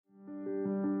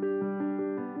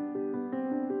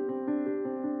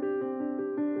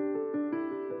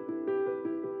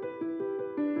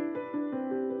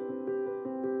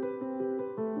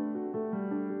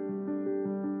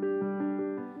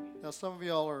Now, some of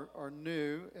y'all are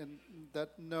new, and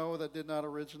that did not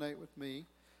originate with me,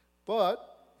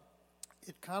 but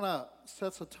it kind of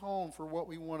sets a tone for what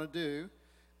we want to do.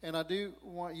 And I do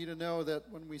want you to know that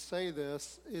when we say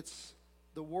this, it's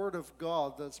the Word of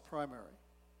God that's primary.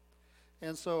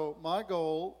 And so my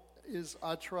goal is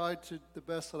I try to the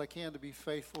best that I can to be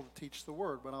faithful to teach the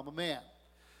Word, but I'm a man.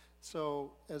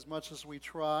 So as much as we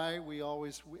try, we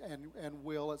always and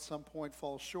will at some point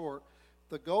fall short.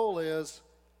 The goal is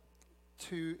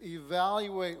to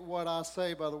evaluate what I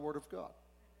say by the Word of God.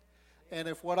 And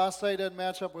if what I say doesn't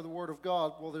match up with the Word of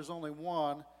God, well, there's only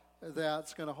one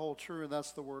that's going to hold true, and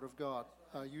that's the Word of God.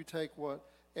 You take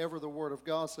whatever the Word of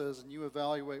God says, and you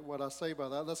evaluate what I say by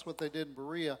that. That's what they did in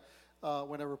Berea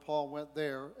whenever Paul went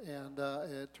there, and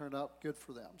it turned out good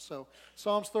for them. So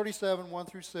Psalms 37, 1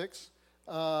 through 6.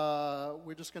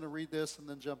 We're just going to read this and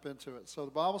then jump into it. So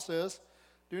the Bible says,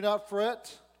 "Do not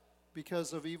fret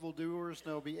because of evildoers,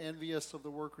 no, be envious of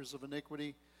the workers of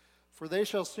iniquity. For they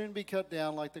shall soon be cut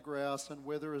down like the grass and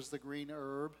wither as the green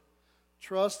herb.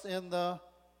 Trust in the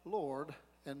Lord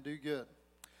and do good.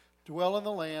 Dwell in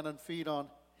the land and feed on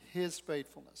his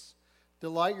faithfulness.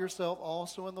 Delight yourself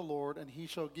also in the Lord, and he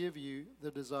shall give you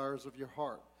the desires of your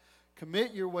heart.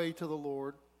 Commit your way to the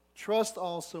Lord. Trust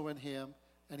also in him,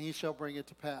 and he shall bring it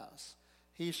to pass.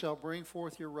 He shall bring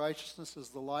forth your righteousness as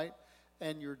the light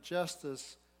and your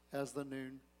justice as the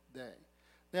noonday."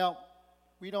 Now,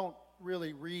 we don't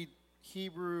really read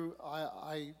Hebrew.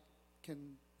 I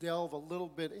can delve a little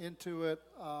bit into it.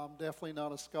 I'm definitely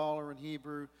not a scholar in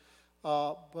Hebrew.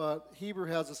 But Hebrew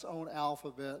has its own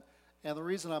alphabet. And the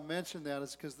reason I mention that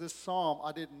is because this psalm,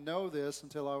 I didn't know this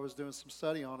until I was doing some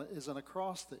study on it, is an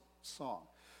acrostic song.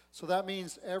 So that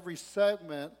means every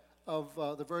segment of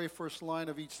the very first line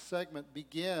of each segment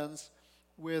begins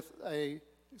with a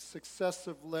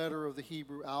successive letter of the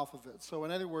Hebrew alphabet. So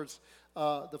in other words,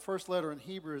 the first letter in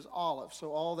Hebrew is Aleph.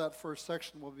 So all that first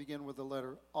section will begin with the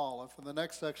letter Aleph. And the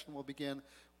next section will begin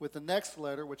with the next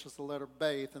letter, which is the letter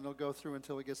Beth, and it'll go through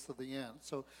until it gets to the end.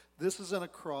 So this is an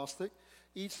acrostic.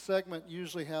 Each segment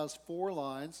usually has 4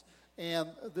 lines,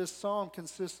 and this psalm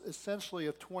consists essentially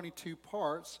of 22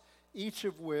 parts, each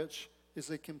of which is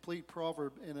a complete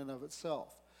proverb in and of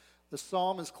itself. The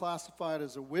psalm is classified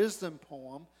as a wisdom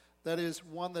poem, that is,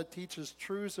 one that teaches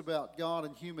truths about God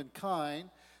and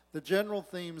humankind. The general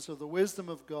themes of the wisdom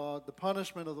of God, the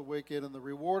punishment of the wicked, and the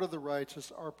reward of the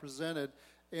righteous are presented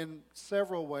in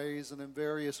several ways and in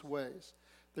various ways.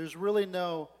 There's really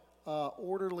no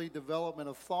orderly development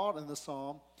of thought in the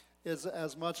psalm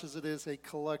as much as it is a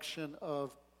collection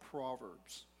of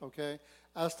proverbs, okay?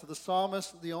 As to the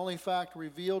psalmist, the only fact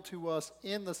revealed to us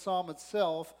in the psalm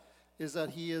itself is that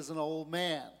he is an old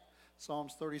man.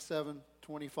 Psalms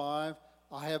 37:25,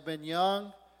 "I have been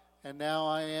young, and now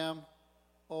I am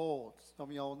old." Some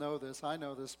of y'all know this. I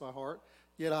know this by heart.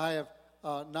 "Yet I have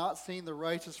not seen the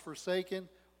righteous forsaken,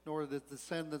 nor the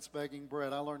descendants begging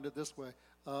bread." I learned it this way.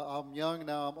 I'm young,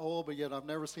 now I'm old, but yet I've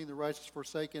never seen the righteous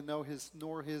forsaken,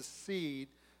 nor his seed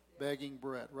begging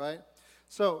bread, right?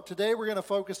 So today we're going to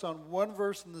focus on one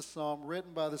verse in this psalm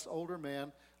written by this older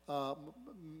man.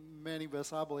 Many of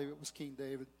us, I believe it was King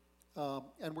David.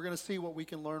 And we're going to see what we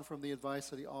can learn from the advice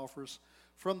that he offers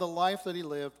from the life that he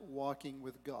lived walking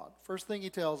with God. First thing he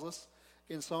tells us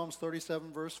in Psalms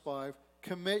 37, verse 5,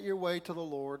 "Commit your way to the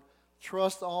Lord,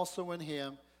 trust also in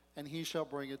him, and he shall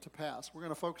bring it to pass." We're going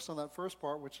to focus on that first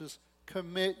part, which is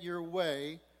commit your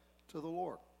way to the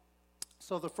Lord.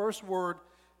 So the first word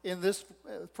in this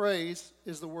phrase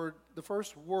is the word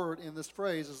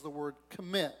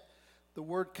commit. The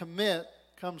word commit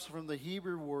comes from the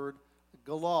Hebrew word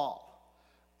galal.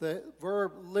 The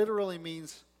verb literally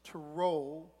means to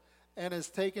roll and is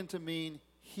taken to mean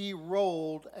he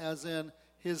rolled, as in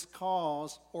his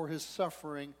cause or his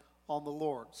suffering on the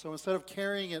Lord. So instead of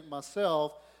carrying it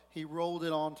myself, he rolled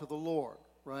it onto the Lord,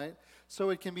 right?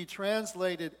 So it can be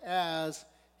translated as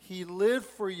he lived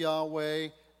for Yahweh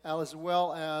as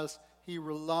well as he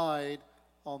relied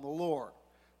on the Lord.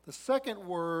 The second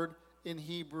word in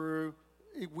Hebrew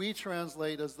we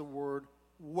translate as the word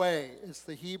way. It's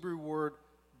the Hebrew word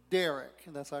Derek,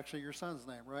 and that's actually your son's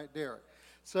name, right? Derek.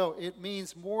 So it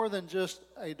means more than just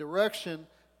a direction,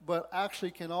 but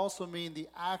actually can also mean the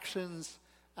actions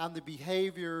and the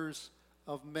behaviors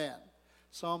of men.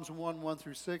 Psalms 1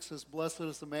 through 6 says, "Blessed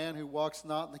is the man who walks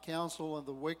not in the counsel of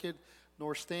the wicked,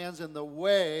 nor stands in the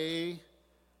way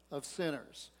of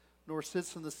sinners, nor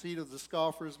sits in the seat of the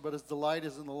scoffers, but his delight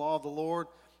is in the law of the Lord,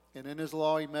 and in his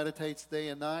law he meditates day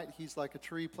and night. He's like a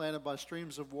tree planted by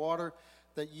streams of water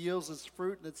that yields its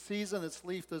fruit in its season. Its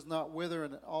leaf does not wither,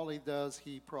 and all he does,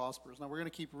 he prospers." Now we're going to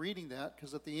keep reading that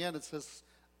because at the end it says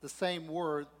the same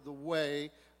word, the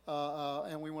way,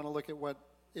 and we want to look at what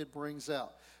it brings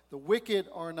out. The wicked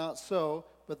are not so,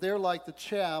 but they're like the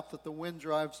chaff that the wind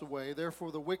drives away.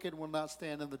 Therefore the wicked will not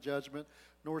stand in the judgment,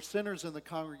 nor sinners in the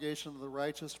congregation of the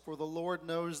righteous. For the Lord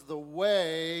knows the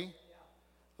way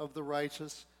of the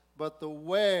righteous, but the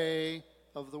way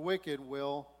of the wicked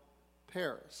will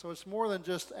perish. So it's more than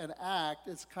just an act.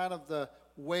 It's kind of the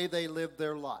way they live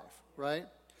their life, right?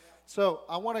 So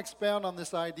I want to expound on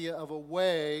this idea of a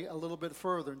way a little bit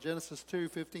further. In Genesis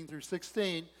 2:15 through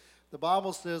 16, the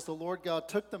Bible says the Lord God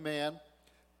took the man,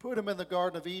 put him in the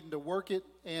Garden of Eden to work it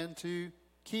and to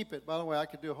keep it. By the way, I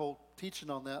could do a whole teaching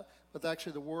on that, but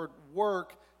actually the word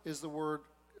work is the word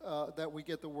that we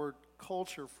get the word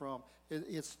culture from.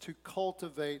 It's to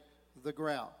cultivate the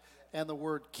ground. And the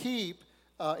word keep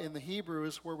in the Hebrew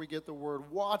is where we get the word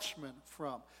watchman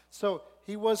from. So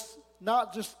he was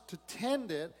not just to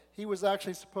tend it, he was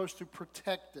actually supposed to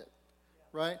protect it,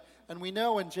 right? And we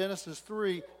know in Genesis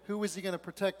 3, who was he going to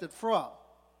protect it from?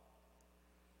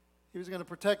 He was going to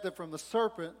protect it from the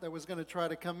serpent that was going to try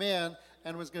to come in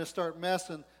and was going to start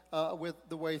messing with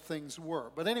the way things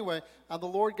were. But anyway, and the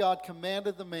Lord God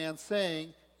commanded the man,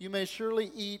 saying, you may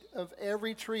surely eat of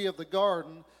every tree of the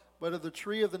garden, but of the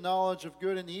tree of the knowledge of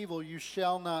good and evil you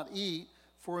shall not eat,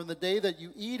 for in the day that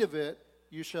you eat of it,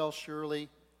 you shall surely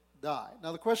die.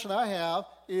 Now the question I have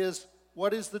is,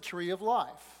 what is the tree of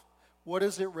life? What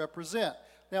does it represent?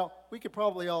 Now, we could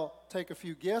probably all take a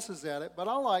few guesses at it, but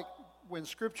I like when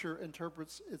Scripture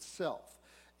interprets itself.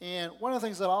 And one of the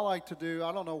things that I like to do,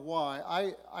 I don't know why,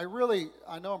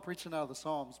 I know I'm preaching out of the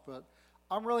Psalms, but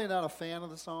I'm really not a fan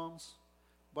of the Psalms,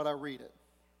 but I read it,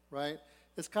 right?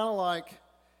 It's kind of like,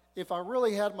 if I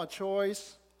really had my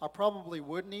choice, I probably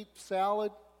wouldn't eat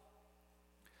salad,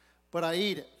 but I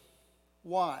eat it.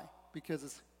 Why? Because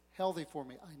it's healthy for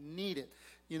me. I need it,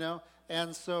 you know,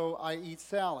 and so I eat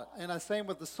salad. And the same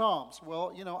with the Psalms.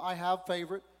 Well, you know, I have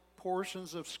favorite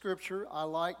portions of Scripture. I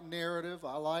like narrative.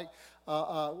 I like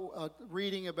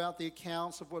reading about the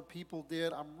accounts of what people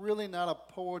did. I'm really not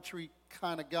a poetry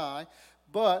kind of guy,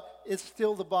 but it's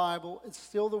still the Bible. It's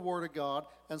still the Word of God,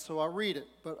 and so I read it.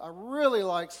 But I really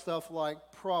like stuff like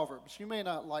Proverbs. You may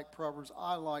not like Proverbs.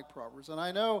 I like Proverbs. And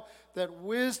I know that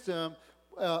wisdom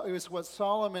is what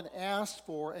Solomon asked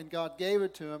for, and God gave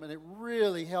it to him, and it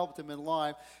really helped him in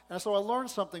life. And so I learned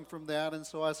something from that, and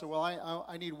so I said, well,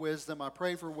 I need wisdom. I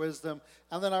pray for wisdom.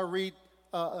 And then I read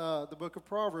the book of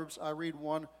Proverbs. I read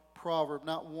one proverb,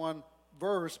 not one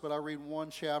verse, but I read one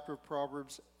chapter of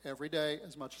Proverbs every day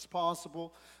as much as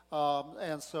possible.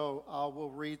 And so I will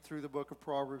read through the book of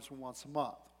Proverbs once a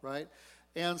month, right?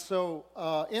 And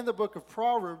so in the book of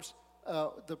Proverbs,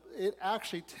 it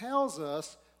actually tells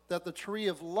us that the tree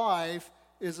of life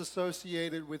is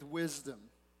associated with wisdom.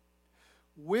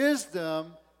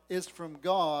 Wisdom is from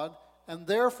God, and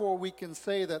therefore we can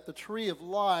say that the tree of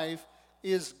life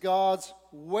is God's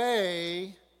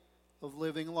way of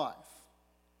living life.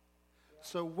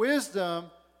 So wisdom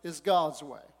is God's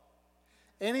way.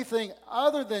 Anything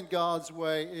other than God's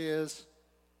way is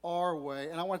our way.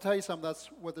 And I want to tell you something, that's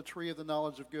what the tree of the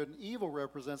knowledge of good and evil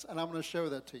represents, and I'm going to show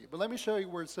that to you. But let me show you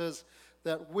where it says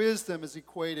that wisdom is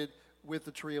equated with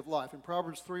the tree of life. In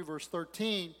Proverbs 3, verse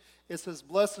 13, it says,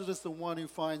 blessed is the one who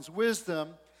finds wisdom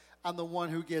and the one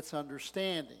who gets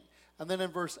understanding. And then in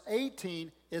verse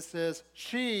 18, it says,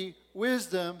 she,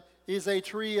 wisdom, is a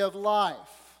tree of life.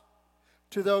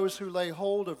 To those who lay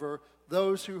hold of her,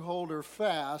 those who hold her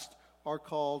fast are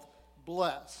called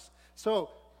blessed. So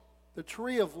the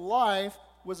tree of life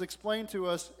was explained to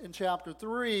us in chapter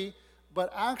 3,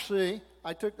 but actually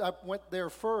I went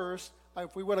there first.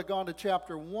 If we would have gone to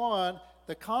chapter 1,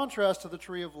 the contrast to the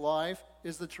tree of life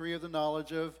is the tree of the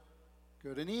knowledge of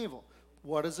good and evil.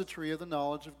 What does the tree of the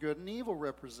knowledge of good and evil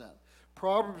represent?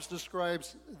 Proverbs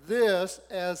describes this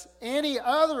as any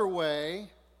other way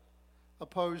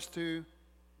opposed to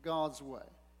God's way.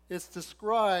 It's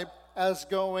described as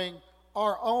going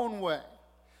our own way.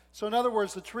 So in other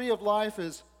words, the tree of life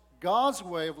is God's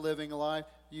way of living life.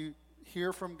 You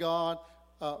hear from God,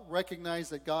 recognize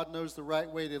that God knows the right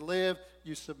way to live.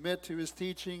 You submit to his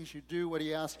teachings. You do what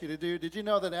he asks you to do. Did you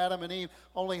know that Adam and Eve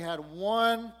only had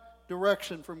one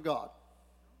direction from God?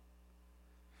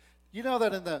 You know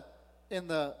that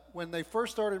when they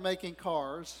first started making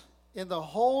cars, in the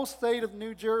whole state of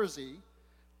New Jersey,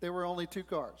 there were only 2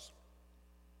 cars.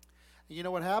 And you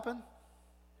know what happened?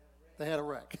 They had a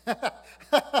wreck.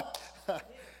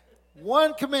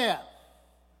 One command.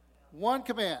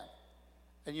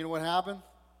 And you know what happened?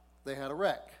 They had a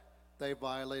wreck. They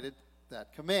violated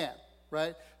that command,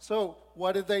 right? So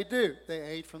what did they do? They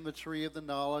ate from the tree of the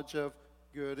knowledge of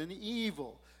good and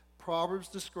evil. Proverbs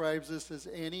describes this as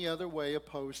any other way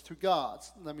opposed to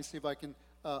God's. Let me see if I can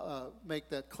make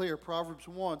that clear. Proverbs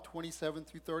 1:27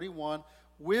 through 31.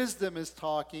 Wisdom is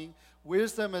talking.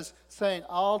 Wisdom is saying,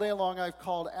 all day long I've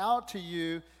called out to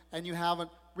you, and you haven't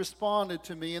responded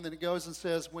to me. And then it goes and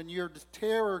says, when your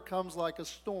terror comes like a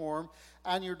storm,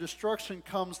 and your destruction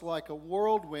comes like a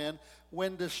whirlwind,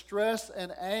 when distress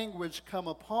and anguish come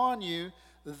upon you,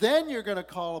 then you're going to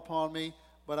call upon me,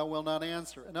 but I will not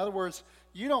answer. In other words,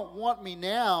 you don't want me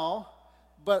now,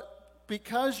 but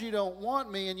because you don't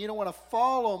want me and you don't want to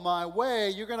follow my way,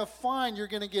 you're going to find you're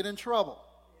going to get in trouble.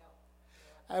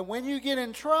 And when you get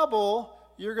in trouble,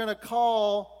 you're going to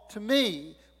call to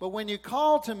me. But when you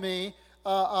call to me,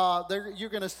 you're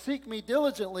going to seek me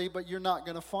diligently, but you're not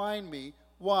going to find me.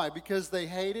 Why? Because they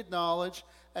hated knowledge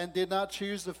and did not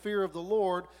choose the fear of the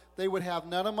Lord. They would have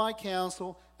none of my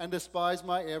counsel and despise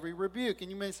my every rebuke. And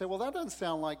you may say, well, that doesn't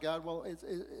sound like God. Well,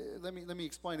 let me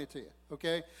explain it to you,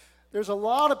 okay? There's a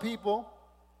lot of people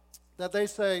that they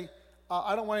say,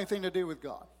 I don't want anything to do with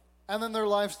God. And then their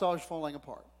lifestyle is falling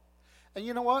apart. And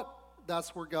you know what?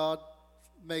 That's where God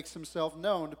makes himself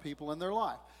known to people in their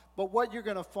life. But what you're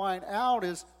going to find out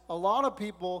is a lot of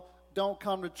people don't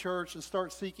come to church and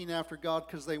start seeking after God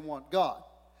because they want God.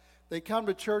 They come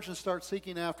to church and start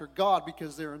seeking after God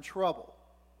because they're in trouble.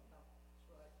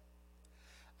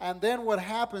 And then what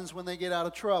happens when they get out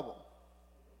of trouble?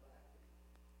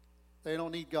 They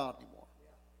don't need God anymore,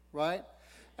 right?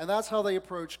 And that's how they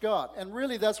approach God. And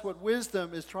really that's what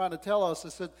wisdom is trying to tell us.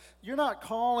 It said, you're not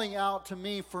calling out to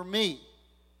me for me.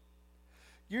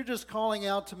 You're just calling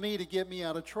out to me to get me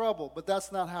out of trouble. But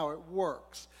that's not how it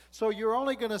works. So you're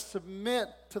only going to submit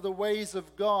to the ways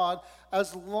of God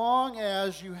as long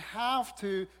as you have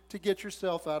to get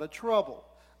yourself out of trouble.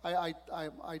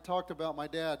 I talked about my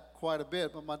dad quite a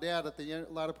bit, but my dad at the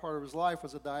latter part of his life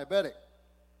was a diabetic.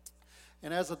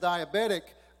 And as a diabetic,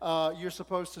 you're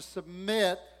supposed to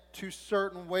submit to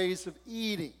certain ways of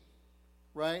eating,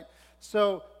 right?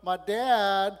 So my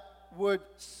dad would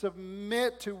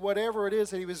submit to whatever it is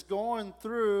that he was going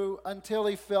through until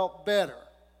he felt better.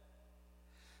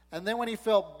 And then when he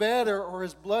felt better, or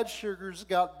his blood sugars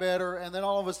got better, and then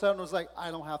all of a sudden it was like, I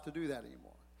don't have to do that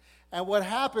anymore. And what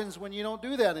happens when you don't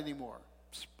do that anymore?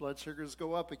 Blood sugars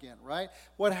go up again, right?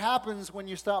 What happens when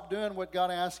you stop doing what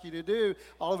God asks you to do?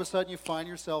 All of a sudden you find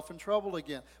yourself in trouble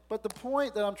again. But the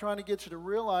point that I'm trying to get you to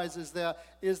realize is that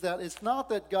it's not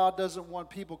that God doesn't want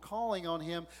people calling on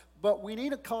him, but we need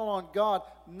to call on God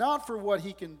not for what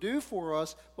he can do for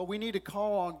us, but we need to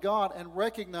call on God and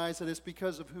recognize that it's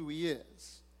because of who he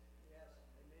is.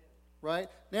 Right?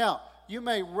 Now, you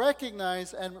may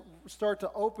recognize and start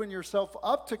to open yourself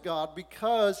up to God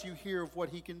because you hear of what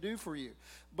he can do for you.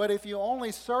 But if you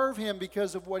only serve him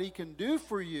because of what he can do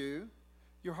for you,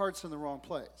 your heart's in the wrong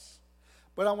place.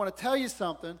 But I want to tell you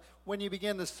something. When you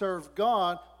begin to serve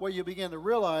God, what you begin to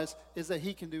realize is that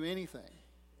he can do anything.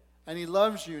 And he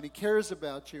loves you, and he cares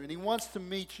about you, and he wants to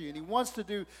meet you, and he wants to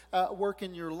do work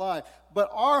in your life.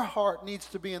 But our heart needs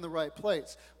to be in the right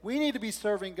place. We need to be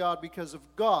serving God because of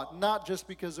God, not just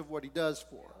because of what he does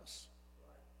for us.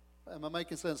 Am I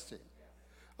making sense to you?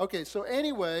 Okay, so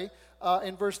anyway,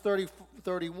 in verse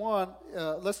 31,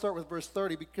 let's start with verse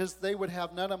 30. Because they would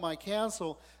have none of my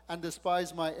counsel and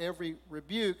despise my every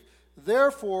rebuke,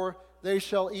 therefore they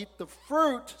shall eat the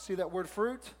fruit. See that word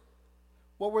fruit?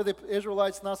 What were the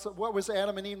Israelites what was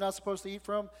Adam and Eve not supposed to eat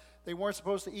from? They weren't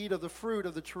supposed to eat of the fruit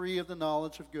of the tree of the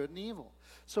knowledge of good and evil.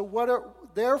 So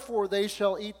therefore they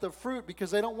shall eat the fruit,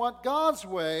 because they don't want God's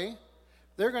way.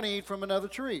 They're going to eat from another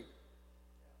tree.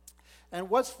 And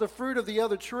what's the fruit of the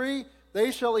other tree? They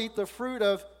shall eat the fruit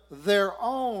of their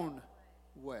own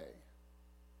way.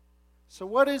 So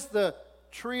what is the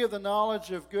tree of the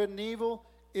knowledge of good and evil?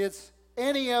 It's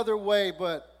any other way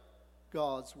but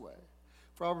God's way.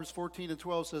 Proverbs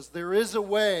 14:12 says, there is a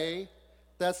way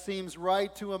that seems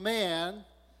right to a man,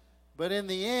 but in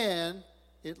the end,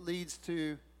 it leads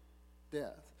to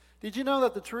death. Did you know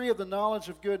that the tree of the knowledge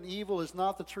of good and evil is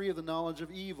not the tree of the knowledge of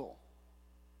evil?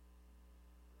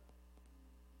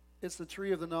 It's the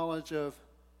tree of the knowledge of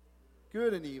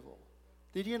good and evil.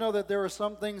 Did you know that there are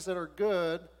some things that are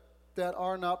good that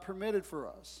are not permitted for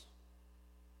us?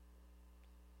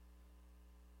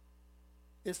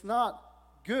 It's not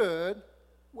good.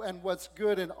 And what's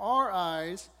good in our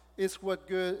eyes is what's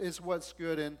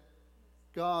good in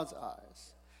God's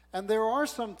eyes. And there are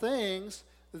some things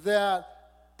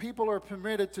that people are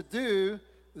permitted to do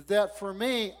that for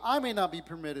me, I may not be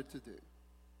permitted to do.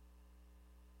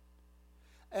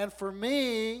 And for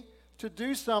me to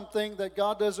do something that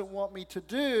God doesn't want me to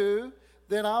do,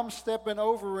 then I'm stepping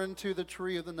over into the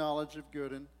tree of the knowledge of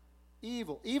good and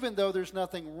evil, even though there's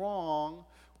nothing wrong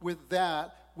with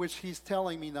that which he's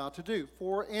telling me not to do.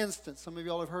 For instance, some of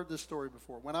y'all have heard this story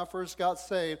before. When I first got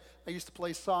saved, I used to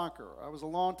play soccer. I was a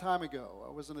long time ago.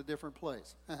 I was in a different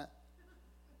place.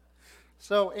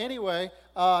 So anyway,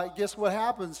 guess what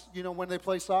happens? You know, when they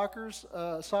play soccer,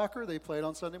 they play it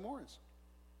on Sunday mornings.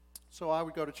 So I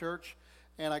would go to church,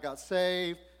 and I got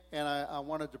saved, and I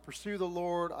wanted to pursue the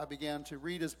Lord. I began to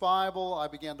read his Bible. I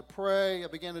began to pray. I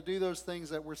began to do those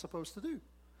things that we're supposed to do.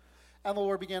 And the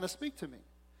Lord began to speak to me.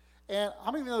 And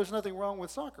how many of you know there's nothing wrong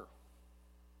with soccer?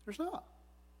 There's not.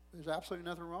 There's absolutely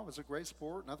nothing wrong. It's a great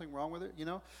sport. Nothing wrong with it, you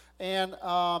know. And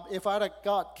if I'd have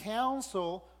got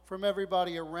counsel from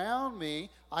everybody around me,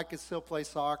 I could still play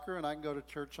soccer, and I can go to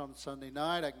church on Sunday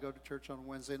night. I can go to church on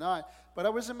Wednesday night. But I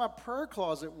was in my prayer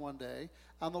closet one day,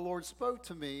 and the Lord spoke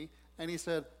to me, and he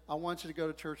said, I want you to go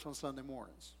to church on Sunday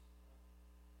mornings.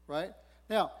 Right?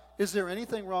 Now, is there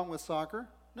anything wrong with soccer?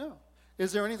 No.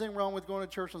 Is there anything wrong with going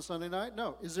to church on Sunday night?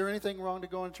 No. Is there anything wrong to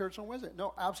going to church on Wednesday?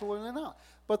 No, absolutely not.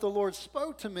 But the Lord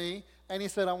spoke to me, and he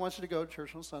said, I want you to go to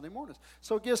church on Sunday mornings.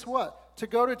 So guess what? To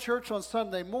go to church on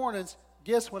Sunday mornings,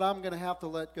 guess what I'm going to have to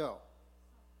let go?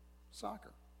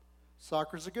 Soccer.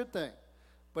 Soccer's a good thing,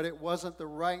 but it wasn't the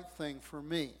right thing for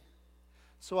me.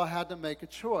 So I had to make a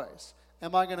choice.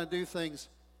 Am I going to do things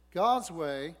God's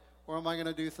way, or am I going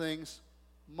to do things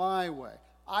my way?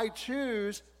 I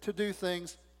choose to do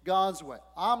things God's way.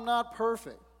 I'm not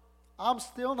perfect. I'm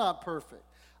still not perfect.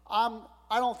 I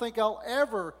don't think I'll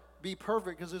ever be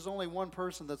perfect because there's only one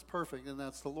person that's perfect, and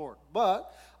that's the Lord.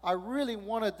 But I really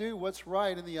want to do what's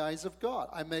right in the eyes of God.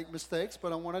 I make mistakes,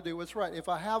 but I want to do what's right. If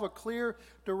I have a clear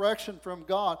direction from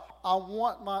God, I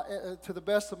want to the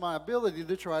best of my ability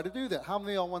to try to do that. How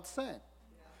many of y'all want the same?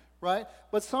 Right?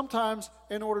 But sometimes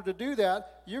in order to do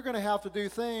that, you're going to have to do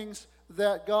things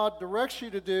that God directs you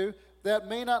to do that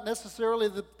may not necessarily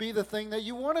be the thing that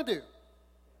you want to do.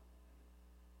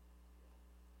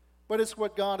 But it's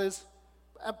what God is.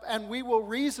 And we will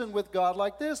reason with God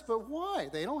like this, but why?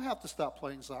 They don't have to stop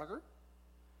playing soccer.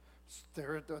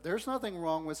 There's nothing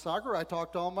wrong with soccer. I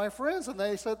talked to all my friends, and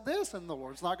they said this, and the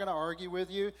Lord's not going to argue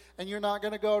with you, and you're not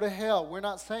going to go to hell. We're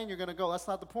not saying you're going to go. That's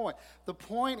not the point. The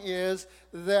point is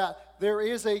that there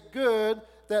is a good,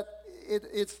 that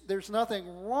there's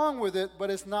nothing wrong with it, but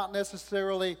it's not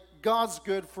necessarily God's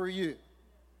good for you.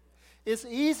 It's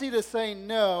easy to say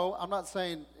no. I'm not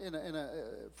saying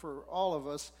for all of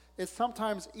us. It's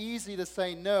sometimes easy to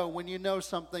say no when you know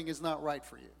something is not right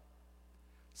for you.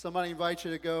 Somebody invites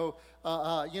you to go,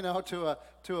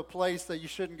 to a place that you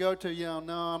shouldn't go to. You know,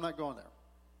 no, I'm not going there.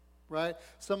 Right?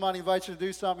 Somebody invites you to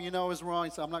do something you know is wrong.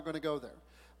 You say, I'm not going to go there.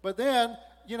 But then,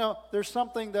 there's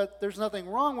something there's nothing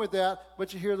wrong with that,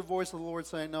 but you hear the voice of the Lord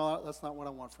saying, no, that's not what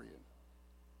I want for you.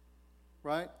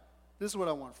 Right? This is what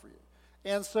I want for you.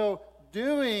 And so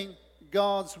doing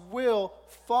God's will,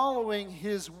 following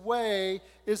his way,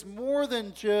 is more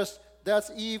than just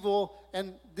that's evil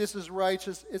and this is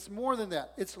righteous. It's more than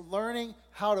that. It's learning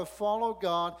how to follow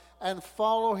God and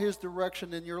follow his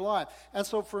direction in your life. And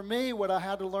so for me, what I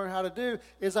had to learn how to do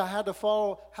is I had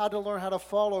to learn how to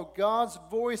follow God's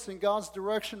voice and God's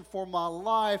direction for my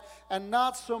life, and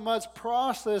not so much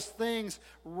process things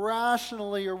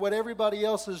rationally or what everybody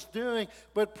else is doing,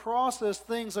 but process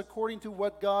things according to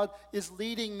what God is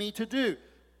leading me to do.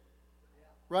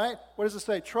 Right? What does it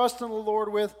say? Trust in the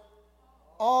Lord with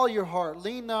all your heart.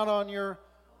 Lean not on your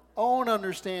own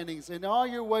understandings. In all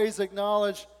your ways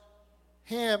acknowledge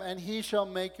him, and he shall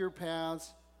make your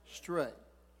paths straight.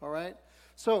 All right?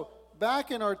 So back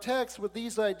in our text with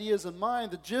these ideas in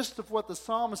mind, the gist of what the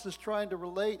psalmist is trying to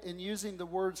relate in using the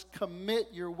words commit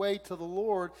your way to the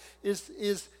Lord is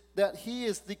that he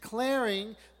is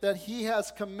declaring that he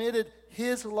has committed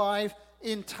his life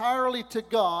entirely to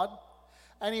God,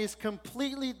 and he is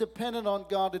completely dependent on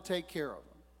God to take care of him.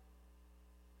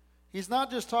 He's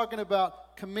not just talking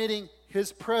about committing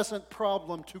his present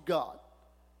problem to God.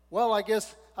 Well, I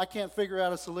guess I can't figure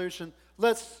out a solution.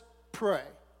 Let's pray.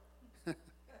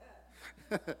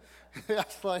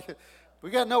 It's like, we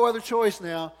got no other choice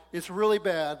now. It's really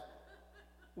bad.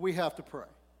 We have to pray.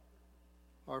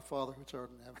 Our Father which art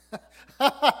in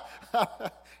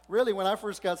heaven. Really, when I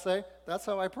first got saved, that's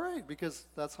how I prayed, because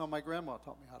that's how my grandma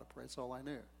taught me how to pray. It's all I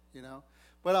knew,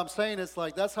 But I'm saying it's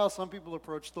like that's how some people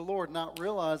approach the Lord, not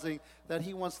realizing that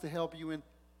he wants to help you in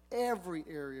every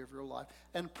area of your life.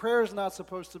 And prayer is not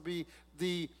supposed to be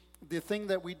the thing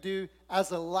that we do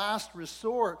as a last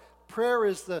resort. Prayer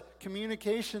is the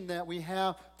communication that we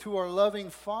have to our loving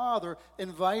Father,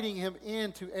 inviting him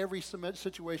into every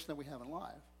situation that we have in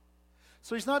life.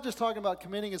 So he's not just talking about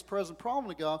committing his present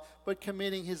problem to God, but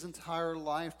committing his entire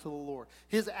life to the Lord.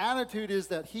 His attitude is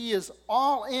that he is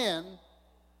all in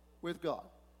with God.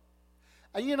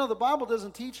 And you know, the Bible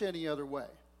doesn't teach any other way.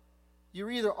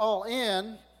 You're either all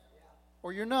in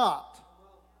or you're not.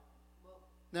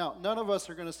 Now, none of us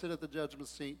are going to sit at the judgment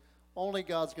seat. Only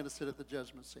God's going to sit at the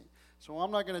judgment seat. So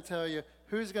I'm not going to tell you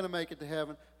who's going to make it to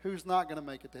heaven, who's not going to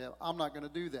make it to heaven. I'm not going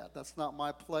to do that. That's not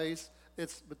my place.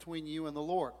 It's between you and the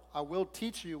Lord. I will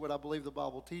teach you what I believe the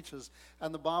Bible teaches.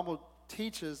 And the Bible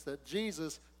teaches that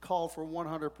Jesus called for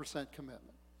 100%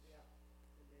 commitment.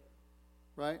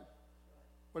 Right?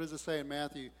 What does it say in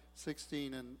Matthew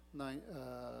 16 and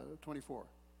 24?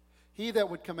 He that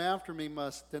would come after me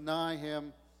must deny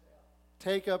him,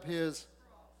 take up his,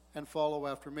 and follow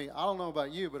after me. I don't know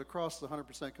about you, but a cross is 100%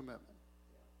 commitment.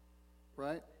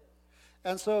 Right?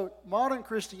 And so modern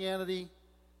Christianity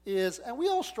is, and we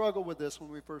all struggle with this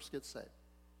when we first get saved.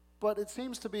 But it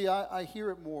seems to be, I hear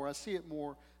it more, I see it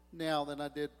more now than I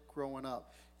did growing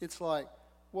up. It's like,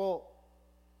 well,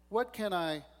 what can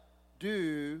I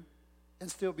do and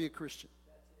still be a Christian?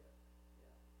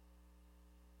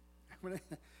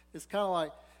 It's kind of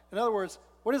like, in other words,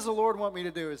 what does the Lord want me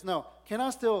to do? Is no, can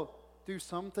I still do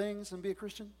some things and be a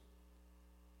Christian?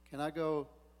 Can I go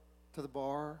to the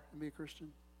bar and be a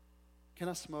Christian? Can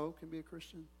I smoke and be a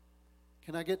Christian?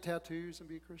 Can I get tattoos and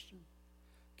be a Christian?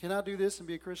 Can I do this and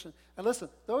be a Christian? And listen,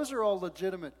 those are all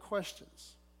legitimate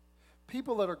questions.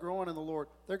 People that are growing in the Lord,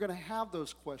 they're going to have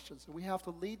those questions, and we have to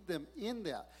lead them in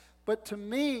that. But to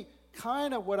me,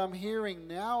 kind of what I'm hearing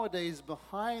nowadays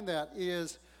behind that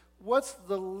is, what's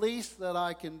the least that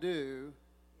I can do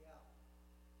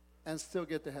and still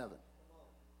get to heaven?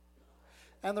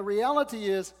 And the reality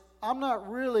is, I'm not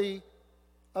really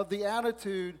of the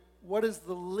attitude, what is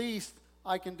the least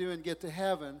I can do and get to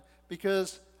heaven?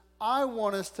 Because I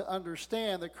want us to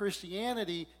understand that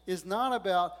Christianity is not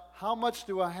about how much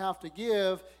do I have to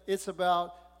give, it's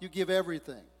about you give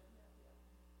everything.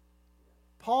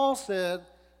 Paul said,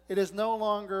 it is no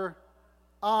longer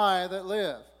I that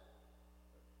live,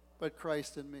 but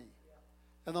Christ in me.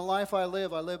 And the life I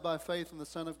live by faith in the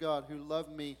Son of God who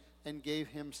loved me and gave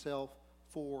himself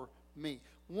for me.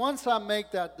 Once I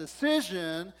make that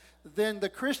decision, then the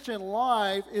Christian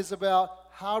life is about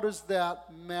how does that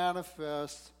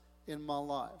manifest in my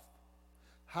life?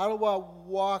 How do I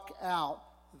walk out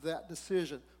that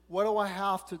decision? What do I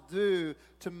have to do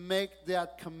to make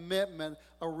that commitment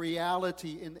a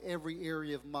reality in every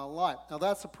area of my life? Now,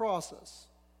 that's a process.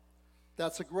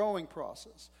 That's a growing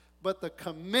process. But the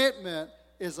commitment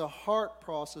is a heart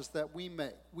process that we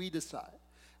make. We decide.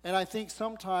 And I think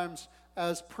sometimes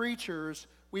as preachers,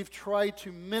 we've tried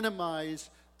to minimize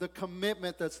the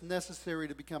commitment that's necessary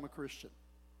to become a Christian.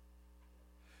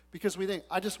 Because we think,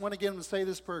 I just want to get them to say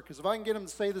this prayer, because if I can get them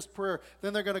to say this prayer,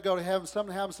 then they're going to go to heaven.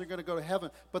 Something happens, they're going to go to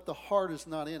heaven, but the heart is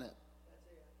not in it.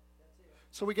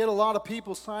 So we get a lot of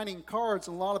people signing cards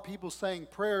and a lot of people saying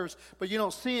prayers, but you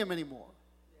don't see them anymore.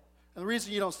 And the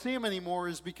reason you don't see them anymore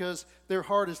is because their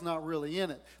heart is not really in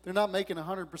it. They're not making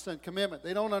 100% commitment.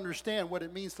 They don't understand what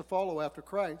it means to follow after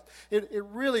Christ. It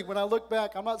really, when I look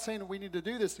back, I'm not saying that we need to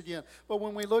do this again, but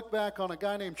when we look back on a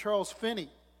guy named Charles Finney,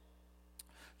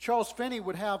 Charles Finney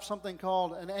would have something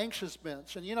called an anxious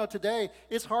bench. And you know, today,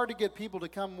 it's hard to get people to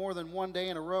come more than one day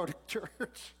in a row to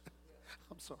church.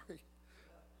 I'm sorry.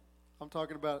 I'm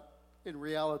talking about in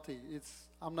reality.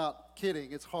 I'm not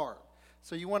kidding. It's hard.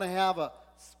 So you want to have a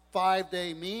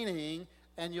 5-day meeting,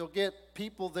 and you'll get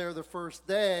people there the first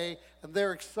day, and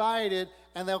they're excited,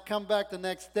 and they'll come back the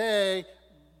next day,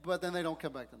 but then they don't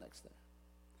come back the next day.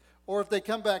 Or if they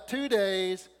come back 2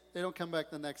 days, they don't come back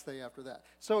the next day after that.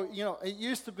 So, you know, it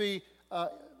used to be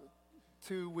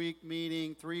 2-week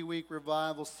meeting, 3-week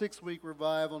revival, 6-week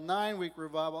revival, 9-week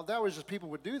revival. That was just people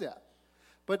would do that.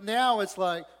 But now it's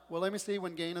like, well, let me see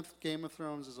when Game of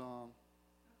Thrones is on.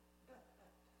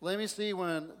 Let me see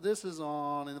when this is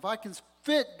on. And if I can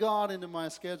fit God into my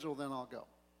schedule, then I'll go.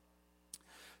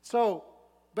 So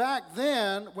back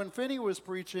then, when Finney was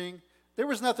preaching, there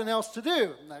was nothing else to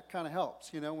do. And that kind of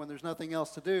helps. You know, when there's nothing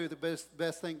else to do, the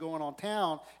best thing going on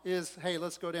town is, hey,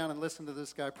 let's go down and listen to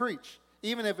this guy preach.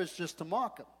 Even if it's just to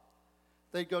mock him.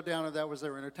 They'd go down and that was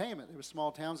their entertainment. It was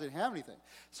small towns, they didn't have anything.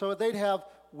 So they'd have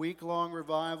week-long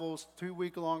revivals,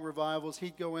 2-week-long revivals.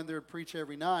 He'd go in there and preach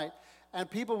every night. And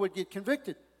people would get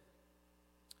convicted.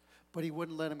 But he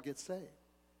wouldn't let them get saved.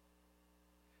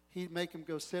 He'd make them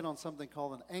go sit on something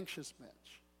called an anxious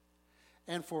bench.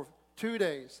 And for 2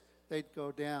 days, they'd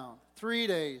go down. 3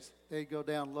 days, they'd go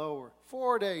down lower.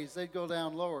 4 days, they'd go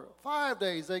down lower. 5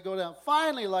 days, they'd go down.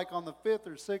 Finally, like on the 5th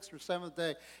or 6th or 7th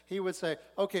day, he would say,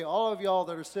 okay, all of y'all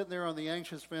that are sitting there on the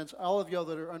anxious fence, all of y'all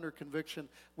that are under conviction,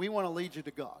 we want to lead you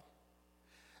to God.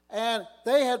 And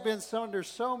they had been under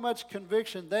so much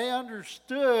conviction, they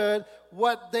understood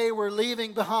what they were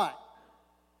leaving behind.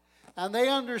 And they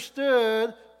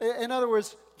understood, in other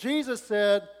words, Jesus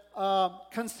said,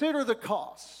 consider the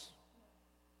costs.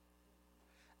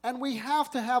 And we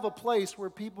have to have a place where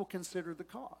people consider the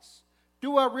costs.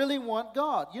 Do I really want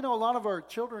God? You know, a lot of our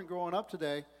children growing up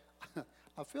today,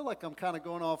 I feel like I'm kind of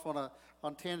going off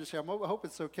on tangents here. I hope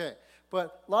it's okay.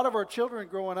 But a lot of our children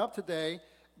growing up today,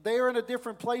 they are in a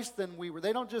different place than we were.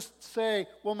 They don't just say,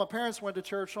 well, my parents went to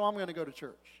church, so I'm going to go to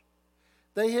church.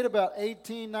 They hit about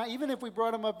 18, 19, even if we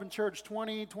brought them up in church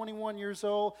 20, 21 years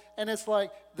old, and it's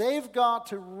like they've got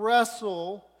to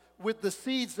wrestle with the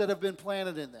seeds that have been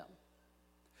planted in them.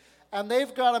 And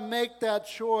they've got to make that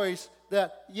choice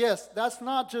that, yes, that's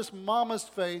not just mama's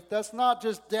faith, that's not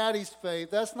just daddy's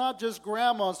faith, that's not just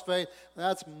grandma's faith,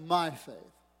 that's my faith.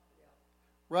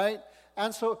 Right?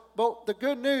 And so, but the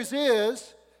good news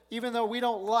is, even though we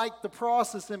don't like the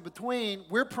process in between,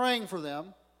 we're praying for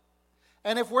them.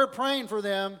 And if we're praying for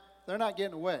them, they're not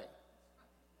getting away.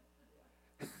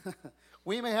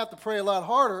 We may have to pray a lot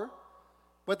harder,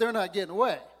 but they're not getting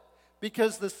away.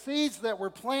 Because the seeds that were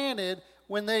planted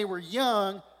when they were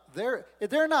young,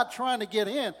 they're not trying to get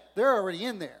in, they're already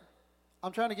in there.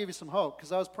 I'm trying to give you some hope,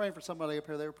 because I was praying for somebody up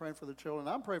here, they were praying for their children.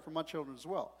 I'm praying for my children as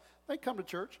well. They come to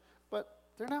church, but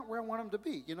they're not where I want them to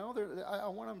be. You know, I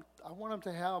want them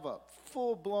to have a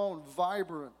full-blown,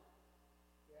 vibrant,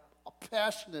 a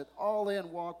passionate,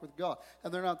 all-in walk with God,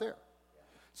 and they're not there.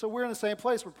 So we're in the same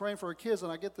place. We're praying for our kids,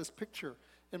 and I get this picture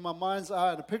in my mind's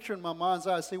eye. The picture in my mind's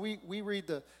eye. See, we read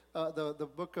the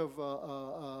book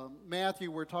of Matthew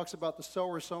where it talks about the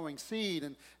sower sowing seed,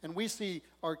 and we see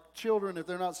our children, if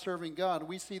they're not serving God,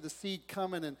 we see the seed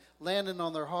coming and landing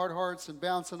on their hard hearts and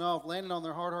bouncing off, landing on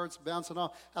their hard hearts and bouncing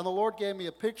off. And the Lord gave me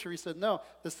a picture. He said, no,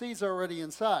 the seed's are already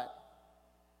inside.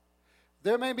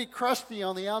 They may be crusty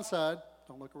on the outside.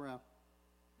 Don't look around.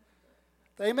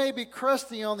 They may be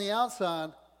crusty on the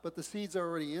outside, but the seed's are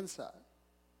already inside.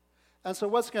 And so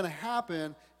what's going to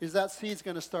happen is that seed's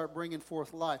going to start bringing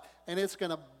forth life, and it's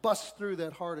going to bust through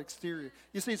that hard exterior.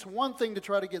 You see, it's one thing to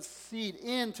try to get seed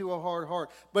into a hard heart,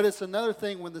 but it's another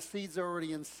thing when the seed's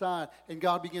already inside, and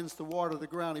God begins to water the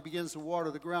ground. He begins to water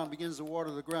the ground, begins to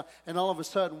water the ground, and all of a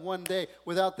sudden, one day,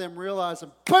 without them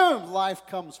realizing, boom, life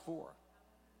comes forth.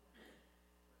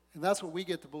 And that's what we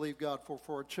get to believe God for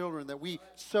our children, that we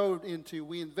sowed into,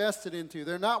 we invested into.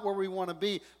 They're not where we want to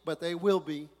be, but they will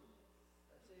be.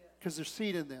 Because there's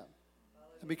seed in them,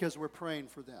 and because we're praying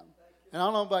for them. And I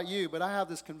don't know about you, but I have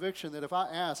this conviction that if I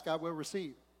ask, I will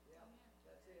receive.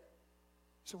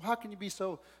 So how can you be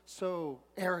so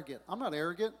arrogant? I'm not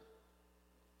arrogant.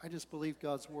 I just believe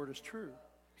God's word is true.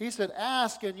 He said,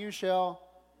 ask and you shall,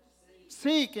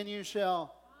 seek and you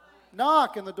shall,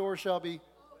 knock and the door shall be.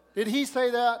 Did he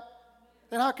say that?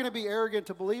 Then how can it be arrogant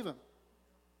to believe him?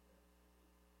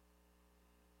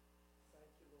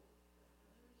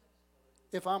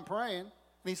 If I'm praying, and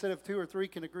he said if 2 or 3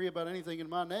 can agree about anything in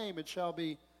my name, it shall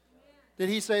be. Did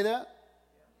he say that?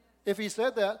 If he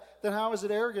said that, then how is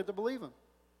it arrogant to believe him?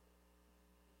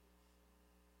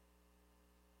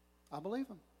 I believe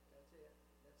him.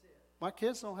 My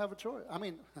kids don't have a choice. I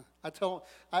mean, I tell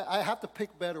them, I have to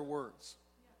pick better words.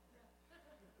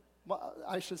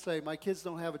 I should say, my kids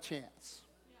don't have a chance.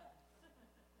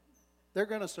 They're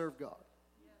going to serve God.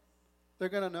 They're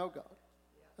going to know God.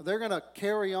 They're going to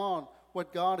carry on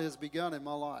what God has begun in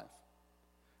my life.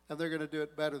 And they're going to do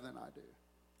it better than I do.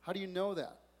 How do you know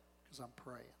that? Because I'm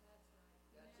praying.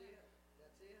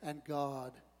 And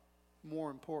God, more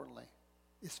importantly,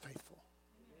 is faithful.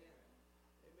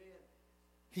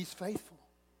 He's faithful.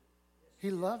 He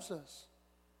loves us.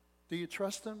 Do you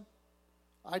trust him?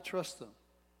 I trust him.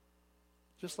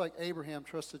 Just like Abraham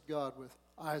trusted God with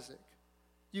Isaac.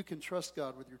 You can trust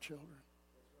God with your children.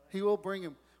 He will bring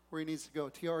him where he needs to go.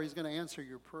 TR, he's going to answer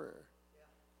your prayer.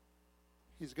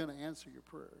 He's going to answer your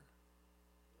prayer.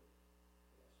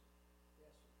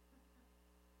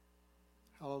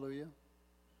 Hallelujah.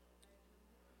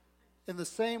 In the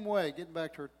same way, getting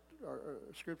back to our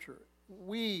scripture,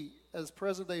 we, as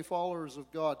present-day followers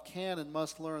of God, can and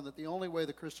must learn that the only way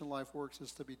the Christian life works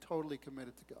is to be totally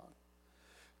committed to God.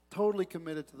 Totally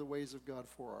committed to the ways of God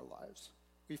for our lives.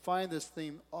 We find this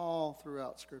theme all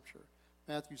throughout Scripture.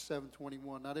 Matthew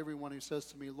 7:21, not everyone who says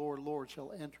to me, Lord, Lord,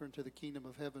 shall enter into the kingdom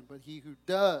of heaven, but he who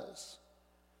does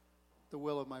the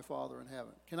will of my Father in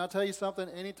heaven. Can I tell you something?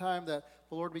 Anytime that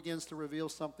the Lord begins to reveal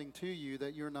something to you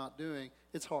that you're not doing,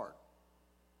 it's hard.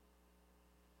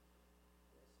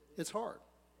 It's hard.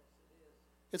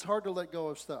 It's hard to let go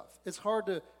of stuff. It's hard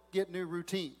to get new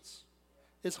routines.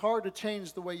 It's hard to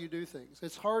change the way you do things.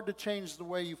 It's hard to change the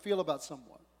way you feel about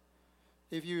someone.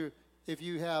 If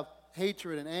you have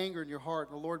hatred and anger in your heart,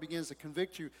 and the Lord begins to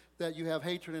convict you that you have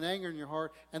hatred and anger in your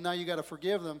heart, and now you got to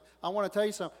forgive them, I want to tell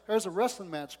you something. There's a wrestling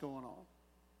match going on.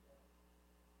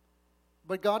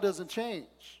 But God doesn't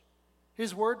change.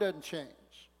 His word doesn't change.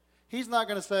 He's not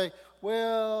going to say,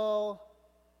 well,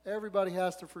 everybody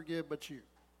has to forgive but you.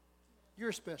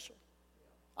 You're special.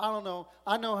 I don't know.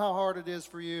 I know how hard it is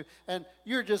for you, and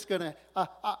you're just going to,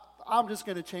 I'm just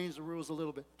going to change the rules a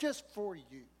little bit, just for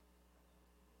you.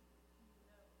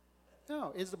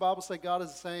 No, is the Bible say God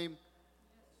is the same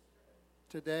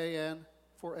today and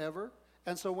forever?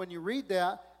 And so when you read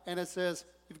that and it says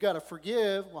you've got to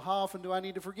forgive, well, how often do I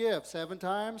need to forgive? 7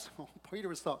 times? Oh, Peter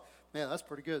was thought, man, that's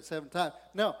pretty good, 7 times.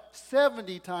 No,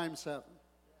 70 times 7.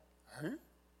 Huh?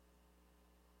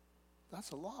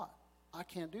 That's a lot. I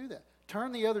can't do that.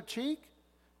 Turn the other cheek,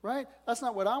 right? That's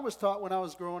not what I was taught when I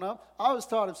was growing up. I was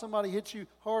taught if somebody hits you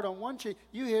hard on one cheek,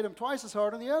 you hit them twice as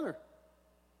hard on the other.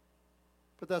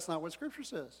 But that's not what Scripture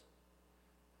says.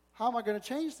 How am I going to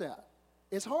change that?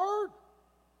 It's hard.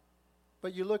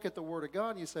 But you look at the Word of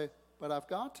God and you say, but I've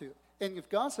got to. And if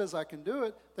God says I can do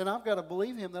it, then I've got to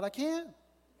believe Him that I can.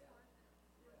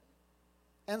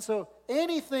 And so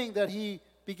anything that He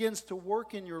begins to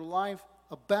work in your life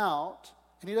about,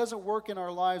 and He doesn't work in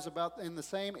our lives about in the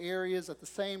same areas at the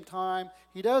same time.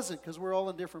 He doesn't, because we're all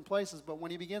in different places. But when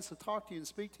He begins to talk to you and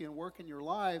speak to you and work in your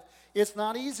life, it's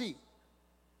not easy.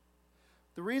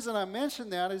 The reason I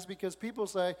mention that is because people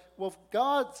say, well, if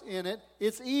God's in it,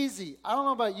 it's easy. I don't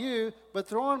know about you, but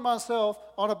throwing myself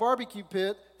on a barbecue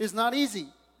pit is not easy.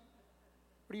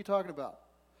 What are you talking about?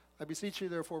 I beseech you,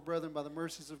 therefore, brethren, by the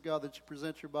mercies of God, that you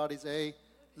present your bodies a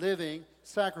living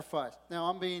sacrifice. Now,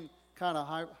 I'm being kind of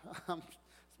high, I'm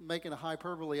making a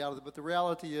hyperbole out of it, but the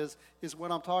reality is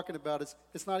what I'm talking about is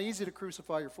it's not easy to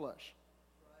crucify your flesh.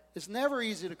 It's never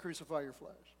easy to crucify your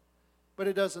flesh. But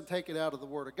it doesn't take it out of the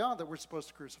Word of God that we're supposed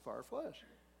to crucify our flesh.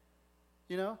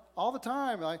 You know, all the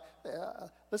time.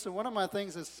 Listen, one of my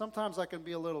things is sometimes I can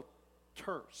be a little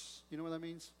terse. You know what that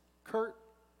means? Curt,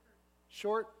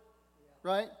 short,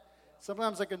 right?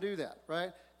 Sometimes I can do that,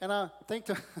 right? And I think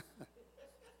to,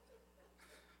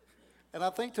 and I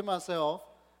think to myself,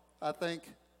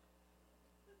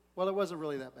 well, it wasn't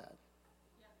really that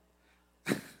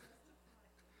bad.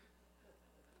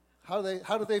 How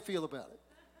do they feel about it?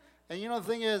 And you know, the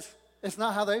thing is, it's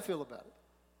not how they feel about it.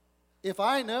 If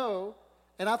I know,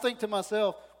 and I think to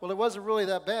myself, well, it wasn't really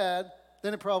that bad,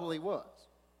 then it probably was.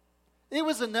 It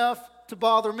was enough to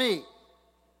bother me.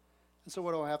 And so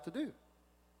what do I have to do?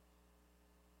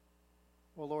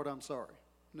 Well, Lord, I'm sorry.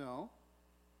 No.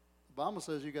 The Bible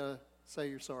says you got to say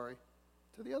you're sorry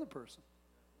to the other person.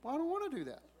 Well, I don't want to do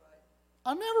that.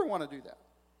 I never want to do that.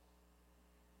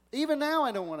 Even now,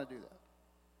 I don't want to do that.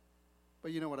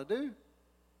 But you know what I do?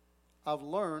 I've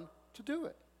learned to do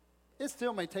it. It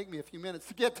still may take me a few minutes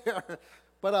to get there,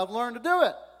 but I've learned to do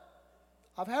it.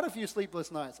 I've had a few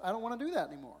sleepless nights. I don't want to do that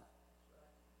anymore.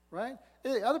 Right?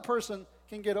 The other person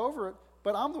can get over it,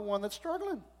 but I'm the one that's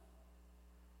struggling.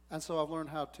 And so I've learned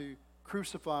how to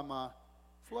crucify my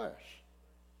flesh.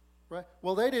 Right?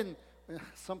 Well, they didn't.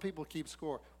 Some people keep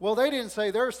score. Well, they didn't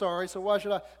say they're sorry, so why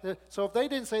should I? So if they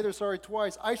didn't say they're sorry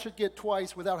twice, I should get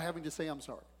twice without having to say I'm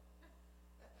sorry.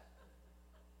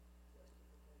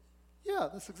 Yeah,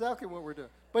 that's exactly what we're doing.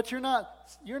 But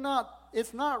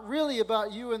it's not really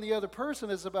about you and the other person,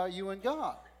 it's about you and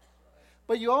God.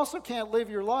 But you also can't live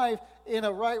your life in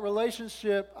a right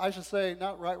relationship, I should say,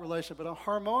 not right relationship, but a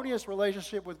harmonious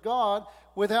relationship with God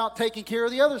without taking care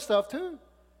of the other stuff too.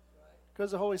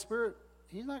 Because the Holy Spirit,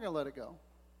 He's not going to let it go.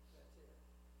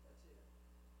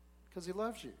 Because He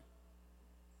loves you.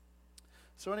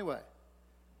 So anyway,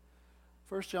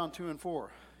 1 John 2 and 4.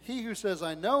 He who says,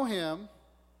 I know Him,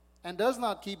 and does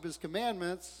not keep His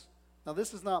commandments. Now,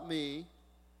 this is not me.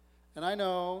 And I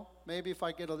know maybe if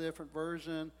I get a different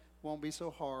version, it won't be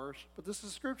so harsh. But this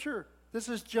is Scripture. This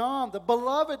is John, the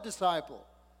beloved disciple.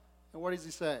 And what does he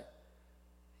say?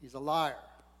 He's a liar.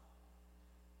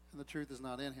 And the truth is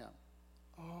not in him.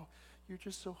 Oh, you're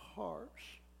just so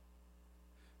harsh.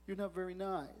 You're not very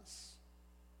nice.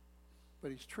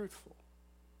 But he's truthful.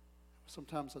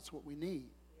 Sometimes that's what we need.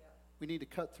 We need to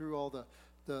cut through all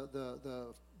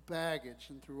the baggage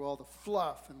and through all the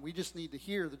fluff, and we just need to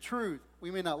hear the truth.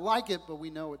 We may not like it, but we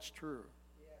know it's true.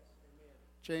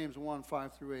 James 1,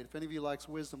 5 through 8. If any of you lacks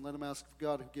wisdom, let him ask of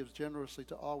God, who gives generously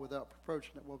to all without reproach,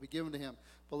 and it will be given to him.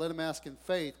 But let him ask in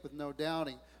faith with no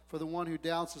doubting. For the one who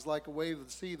doubts is like a wave of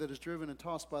the sea that is driven and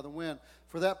tossed by the wind.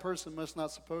 For that person must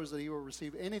not suppose that he will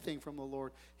receive anything from the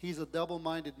Lord. He's a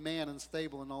double-minded man,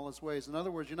 unstable in all his ways. In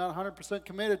other words, you're not 100%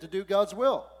 committed to do God's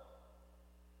will.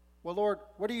 Well, Lord,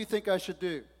 what do you think I should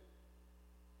do?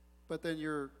 But then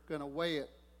you're going to weigh it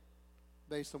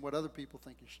based on what other people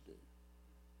think you should do,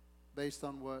 based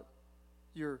on what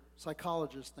your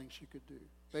psychologist thinks you could do,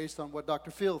 based on what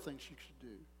Dr. Phil thinks you should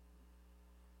do.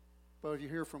 But if you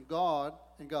hear from God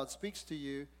and God speaks to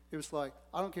you, it's like,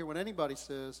 I don't care what anybody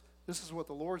says. This is what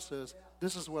the Lord says.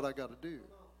 This is what I got to do.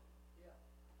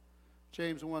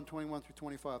 James 1, 21 through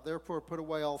 25. Therefore put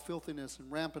away all filthiness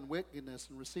and rampant wickedness,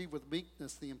 and receive with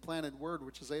meekness the implanted word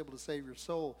which is able to save your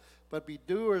soul. But be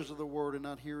doers of the word and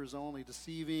not hearers only,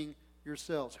 deceiving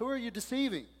yourselves. Who are you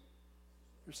deceiving?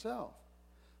 Yourself.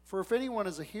 For if anyone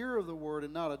is a hearer of the word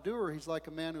and not a doer, he's like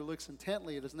a man who looks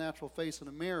intently at his natural face in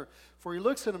a mirror. For he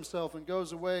looks at himself and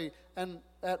goes away and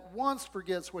at once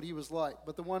forgets what he was like.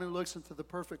 But the one who looks into the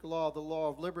perfect law, the law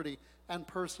of liberty, and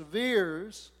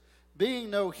perseveres, being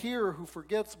no hearer who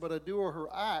forgets but a doer who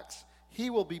acts, he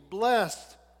will be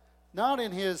blessed, not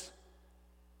in his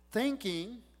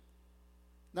thinking,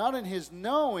 not in his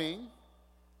knowing,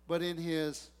 but in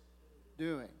his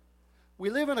doing. We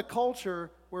live in a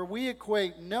culture where we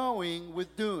equate knowing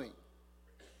with doing.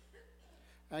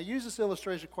 Now, I use this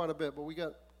illustration quite a bit, but we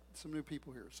got some new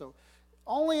people here. So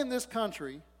only in this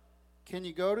country can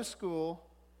you go to school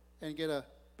and get a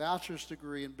bachelor's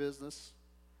degree in business,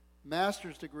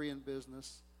 master's degree in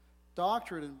business,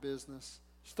 doctorate in business,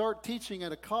 start teaching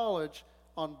at a college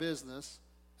on business,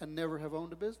 and never have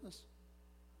owned a business.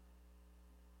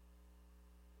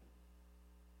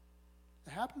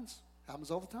 It happens.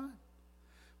 Happens all the time.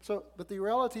 So, but the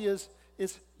reality is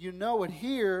you know it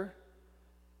here,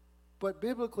 but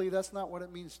biblically that's not what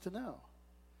it means to know.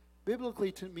 Biblically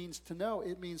it means to know,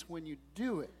 it means when you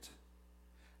do it.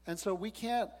 And so we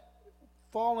can't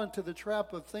fall into the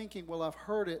trap of thinking, well, I've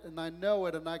heard it and I know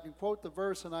it and I can quote the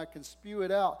verse and I can spew it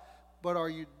out, but are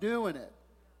you doing it?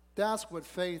 That's what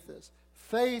faith is.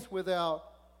 Faith without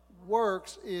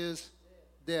works is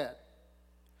dead.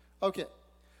 Okay,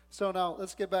 so now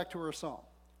let's get back to our psalm.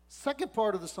 Second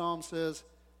part of the psalm says,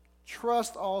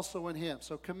 trust also in him.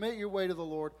 So commit your way to the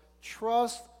Lord.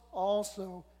 Trust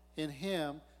also in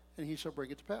him, and he shall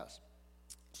bring it to pass.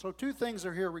 So two things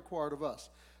are here required of us.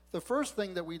 The first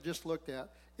thing that we just looked at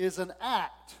is an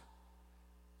act,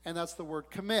 and that's the word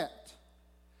commit.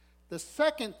 The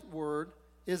second word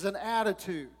is an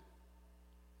attitude,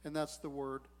 and that's the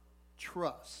word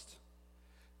trust.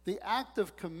 The act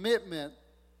of commitment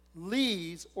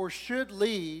leads or should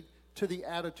lead to the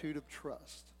attitude of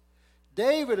trust.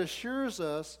 David assures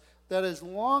us that as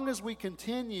long as we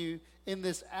continue in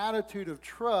this attitude of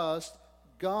trust,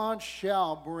 God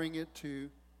shall bring it to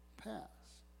pass.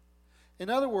 In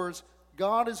other words,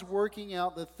 God is working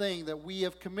out the thing that we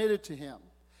have committed to him.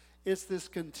 It's this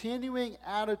continuing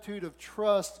attitude of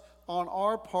trust on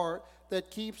our part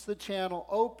that keeps the channel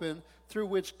open through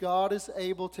which God is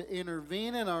able to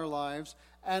intervene in our lives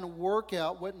and work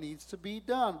out what needs to be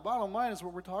done. Bottom line is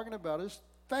what we're talking about is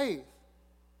faith.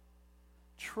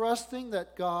 Trusting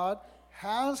that God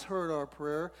has heard our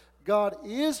prayer, God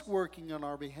is working on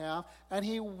our behalf, and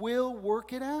he will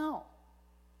work it out.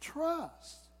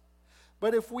 Trust.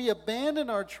 But if we abandon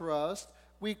our trust,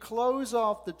 we close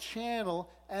off the channel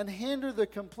and hinder the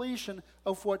completion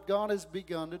of what God has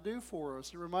begun to do for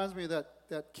us. It reminds me of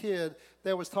that kid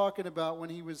that was talking about when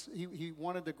he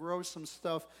wanted to grow some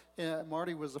stuff.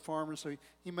 Marty was a farmer, so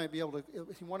he might be able to.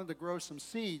 He wanted to grow some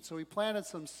seed, so he planted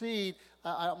some seed.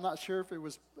 I'm not sure if it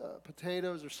was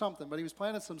potatoes or something, but he was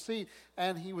planting some seed,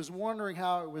 and he was wondering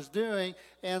how it was doing,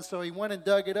 and so he went and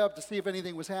dug it up to see if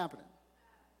anything was happening.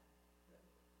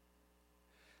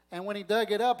 And when he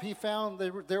dug it up, he found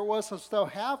there was some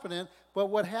stuff happening, but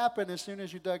what happened as soon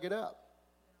as you dug it up?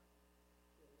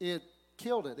 It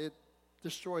killed it. It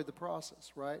destroyed the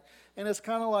process, right? And it's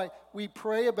kind of like we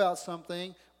pray about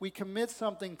something, we commit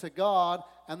something to God,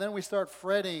 and then we start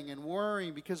fretting and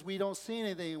worrying because we don't see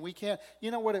anything, and we can't. You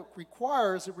know what it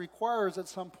requires? It requires at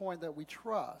some point that we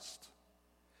trust.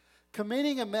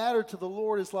 Committing a matter to the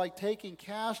Lord is like taking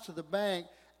cash to the bank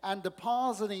and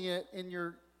depositing it in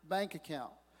your bank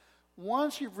account.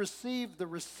 Once you've received the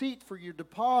receipt for your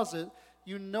deposit,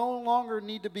 you no longer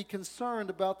need to be concerned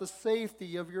about the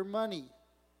safety of your money.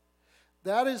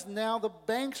 That is now the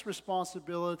bank's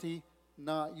responsibility,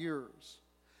 not yours.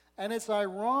 And it's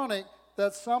ironic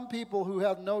that some people who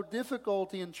have no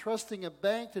difficulty in trusting a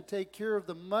bank to take care of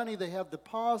the money they have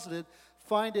deposited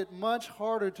find it much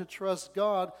harder to trust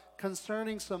God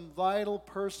concerning some vital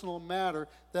personal matter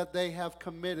that they have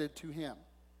committed to Him.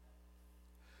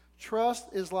 Trust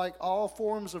is like all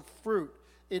forms of fruit.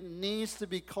 It needs to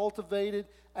be cultivated,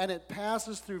 and it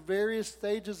passes through various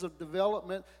stages of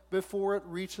development before it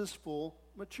reaches full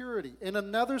maturity. In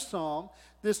another psalm,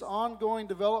 this ongoing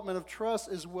development of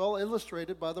trust is well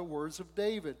illustrated by the words of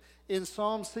David. In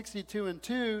Psalm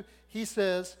 62:2, he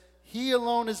says, "He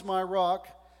alone is my rock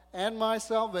and my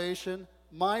salvation,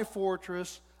 my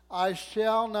fortress. I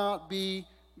shall not be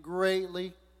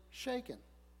greatly shaken."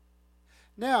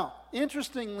 Now,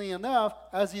 interestingly enough,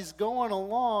 as he's going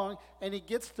along and he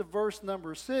gets to verse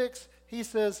number 6, he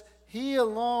says, "He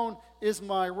alone is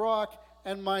my rock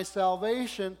and my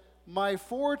salvation, my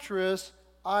fortress,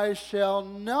 I shall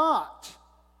not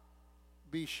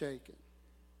be shaken."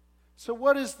 So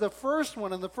what is the first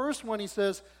one? In the first one he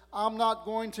says, I'm not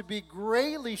going to be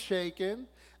greatly shaken.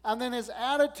 And then his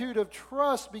attitude of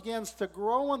trust begins to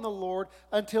grow in the Lord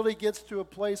until he gets to a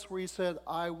place where he said,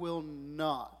 I will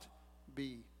not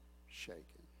be shaken.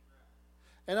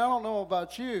 And I don't know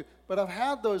about you, but I've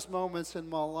had those moments in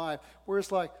my life where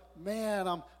it's like, man,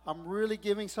 I'm really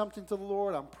giving something to the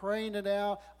Lord. I'm praying it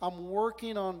out. I'm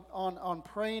working on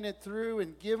praying it through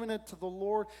and giving it to the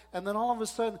Lord. And then all of a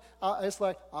sudden, it's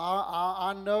like,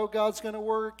 I know God's going to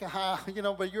work,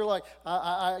 but you're like,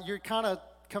 you're kind of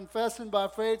confessing by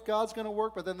faith God's going to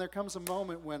work, but then there comes a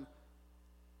moment when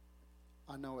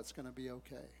I know it's going to be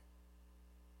okay.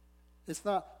 It's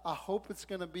not, I hope it's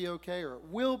going to be okay, or it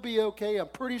will be okay, I'm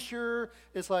pretty sure.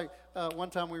 It's like one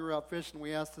time we were out fishing,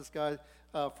 we asked this guy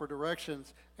for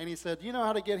directions, and he said, you know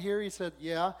how to get here? He said,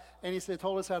 yeah. And he said,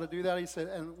 told us how to do that. He said,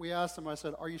 and we asked him, I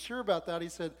said, are you sure about that? He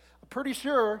said, I'm pretty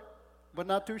sure, but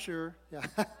not too sure. Yeah.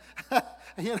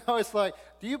 It's like,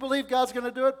 do you believe God's going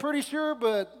to do it? Pretty sure,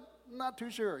 but not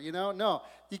too sure, No.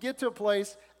 You get to a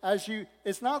place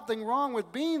it's nothing wrong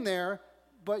with being there,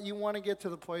 but you want to get to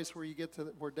the place where you get to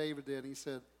where David did. He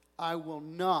said, I will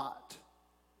not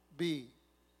be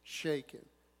shaken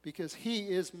because he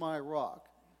is my rock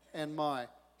and my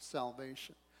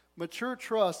salvation. Mature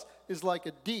trust is like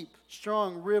a deep,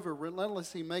 strong river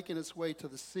relentlessly making its way to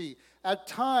the sea. At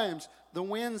times, the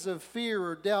winds of fear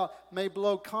or doubt may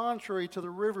blow contrary to the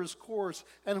river's course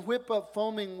and whip up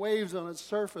foaming waves on its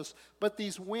surface. But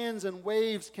these winds and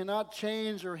waves cannot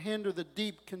change or hinder the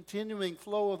deep, continuing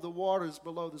flow of the waters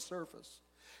below the surface.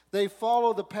 They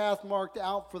follow the path marked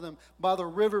out for them by the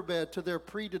riverbed to their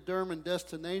predetermined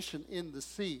destination in the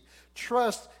sea.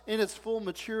 Trust in its full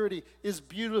maturity is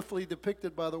beautifully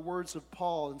depicted by the words of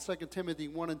Paul in 2 Timothy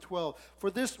 1:12. For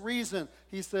this reason,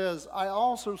 he says, I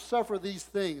also suffer these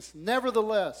things.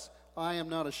 Nevertheless, I am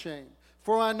not ashamed.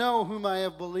 For I know whom I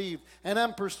have believed, and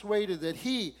am persuaded that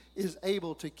he is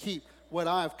able to keep what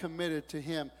I have committed to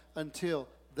him until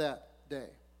that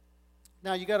day.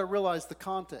 Now, you got to realize the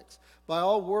context. By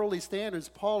all worldly standards,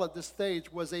 Paul at this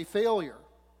stage was a failure.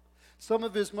 Some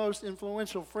of his most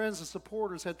influential friends and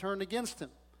supporters had turned against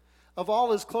him. Of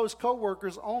all his close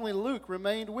co-workers, only Luke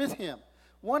remained with him.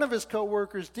 One of his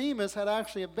co-workers, Demas, had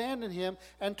actually abandoned him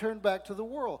and turned back to the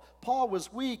world. Paul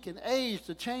was weak and aged,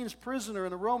 a chained prisoner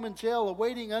in a Roman jail,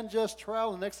 awaiting unjust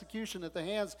trial and execution at the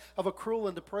hands of a cruel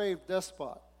and depraved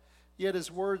despot. Yet his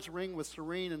words ring with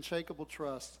serene and unshakable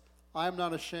trust. I am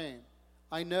not ashamed.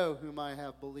 I know whom I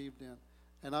have believed in,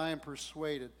 and I am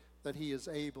persuaded that he is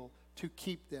able to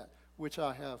keep that which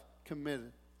I have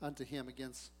committed unto him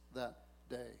against that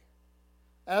day.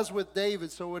 As with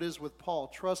David, so it is with Paul.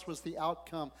 Trust was the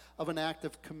outcome of an act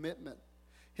of commitment.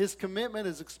 His commitment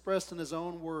is expressed in his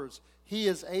own words. He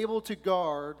is able to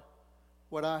guard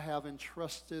what I have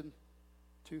entrusted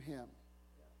to him.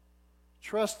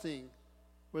 Trusting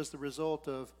was the result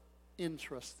of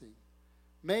entrusting.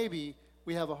 Maybe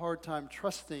we have a hard time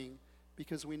trusting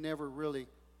because we never really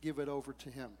give it over to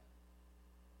him.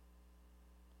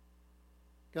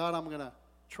 God, I'm going to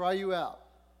try you out.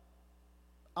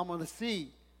 I'm going to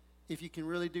see if you can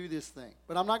really do this thing.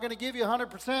 But I'm not going to give you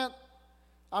 100%.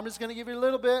 I'm just going to give you a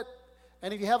little bit.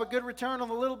 And if you have a good return on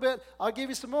the little bit, I'll give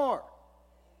you some more.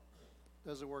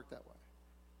 Doesn't work that way.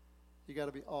 You got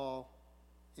to be all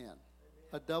in.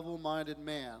 A double-minded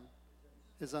man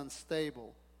is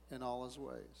unstable in all his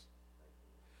ways.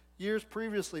 Years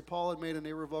previously, Paul had made an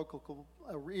irrevocable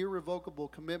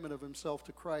commitment of himself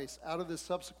to Christ. Out of his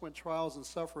subsequent trials and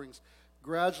sufferings,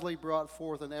 gradually brought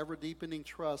forth an ever-deepening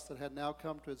trust that had now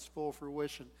come to its full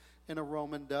fruition in a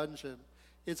Roman dungeon.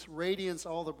 Its radiance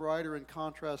all the brighter in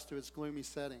contrast to its gloomy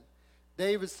setting.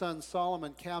 David's son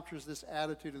Solomon captures this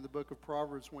attitude in the book of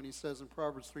Proverbs when he says in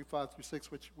Proverbs 3:5-6,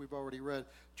 which we've already read,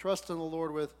 trust in the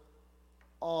Lord with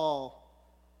all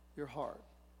your heart.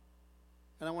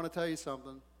 And I want to tell you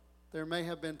something. There may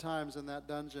have been times in that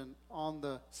dungeon on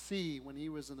the sea when he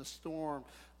was in a storm,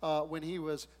 when he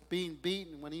was being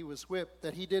beaten, when he was whipped,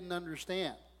 that he didn't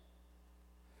understand.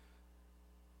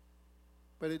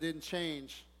 But it didn't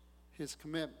change his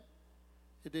commitment.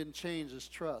 It didn't change his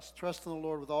trust. Trust in the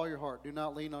Lord with all your heart. Do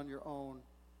not lean on your own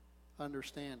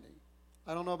understanding.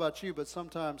 I don't know about you, but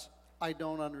sometimes I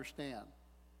don't understand.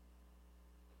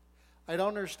 I don't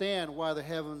understand why the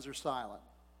heavens are silent.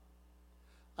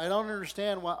 I don't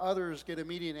understand why others get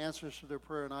immediate answers to their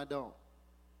prayer and I don't.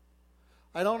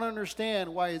 I don't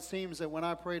understand why it seems that when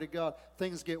I pray to God,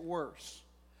 things get worse.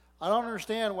 I don't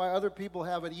understand why other people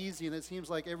have it easy and it seems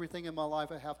like everything in my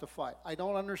life I have to fight. I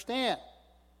don't understand.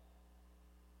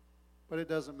 But it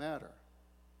doesn't matter.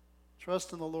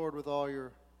 Trust in the Lord with all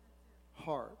your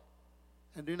heart.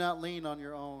 And do not lean on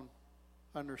your own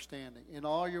understanding. In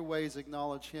all your ways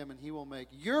acknowledge Him and He will make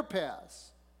your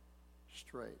paths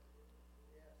straight.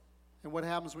 And what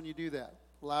happens when you do that?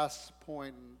 Last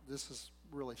point, and this is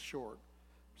really short.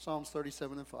 Psalms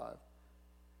 37:5.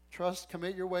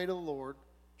 Commit your way to the Lord,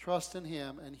 trust in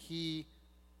Him, and He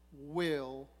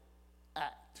will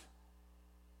act.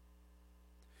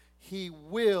 He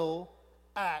will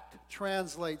act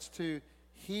translates to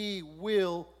He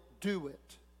will do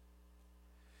it.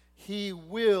 He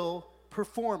will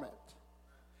perform it.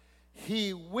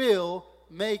 He will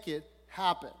make it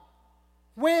happen.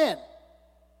 When?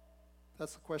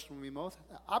 That's the question we most.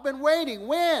 I've been waiting.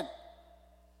 When?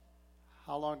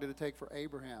 How long did it take for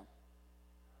Abraham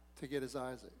to get his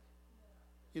Isaac?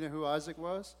 You know who Isaac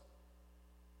was?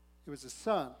 It was his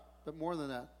son, but more than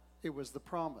that, it was the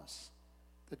promise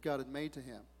that God had made to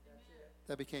him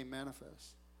that became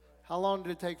manifest. How long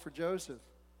did it take for Joseph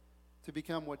to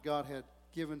become what God had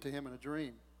given to him in a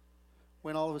dream?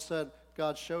 When all of a sudden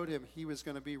God showed him he was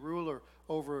going to be ruler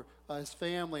over his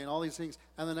family and all these things,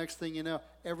 and the next thing you know,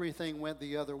 everything went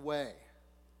the other way.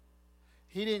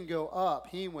 He didn't go up,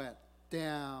 he went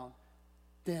down,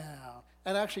 down.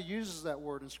 And actually uses that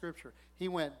word in Scripture. He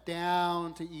went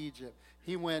down to Egypt.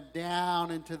 He went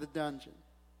down into the dungeon.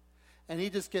 And he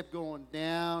just kept going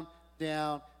down,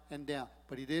 down, and down.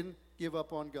 But he didn't give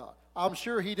up on God. I'm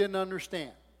sure he didn't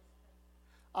understand.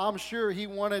 I'm sure he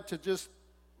wanted to just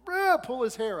pull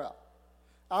his hair out.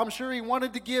 I'm sure he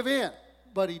wanted to give in,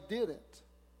 but he didn't.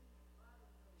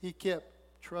 He kept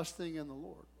trusting in the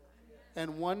Lord.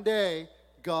 And one day,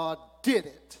 God did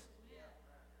it.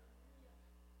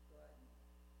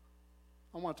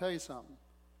 I want to tell you something.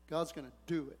 God's going to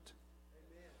do it.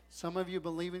 Some of you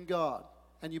believe in God,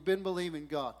 and you've been believing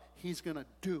God. He's going to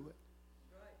do it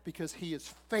because He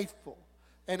is faithful,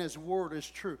 and His word is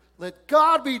true. Let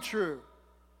God be true,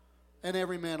 and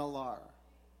every man a liar.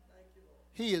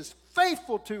 He is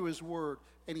faithful to His word,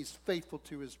 and He's faithful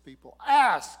to His people.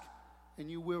 Ask, and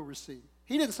you will receive.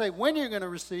 He didn't say when you're going to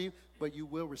receive, but you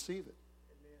will receive it.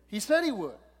 He said He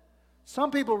would.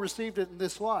 Some people received it in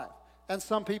this life, and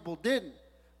some people didn't.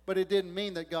 But it didn't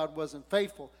mean that God wasn't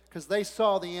faithful, because they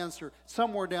saw the answer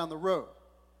somewhere down the road.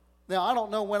 Now, I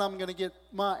don't know when I'm going to get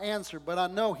my answer, but I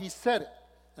know He said it,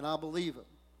 and I believe Him.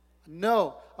 I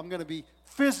know I'm going to be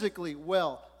physically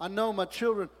well. I know my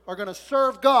children are going to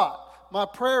serve God. My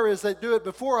prayer is they do it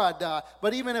before I die.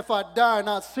 But even if I die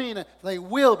not seeing it, they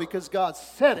will, because God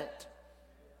said it.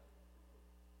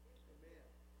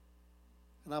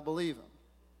 And I believe Him.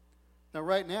 Now,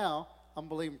 right now, I'm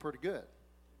believing pretty good.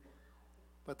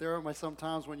 But there are some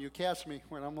times when you catch me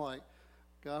when I'm like,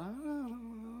 God, I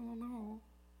don't know.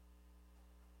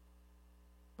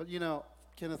 But you know,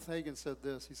 Kenneth Hagin said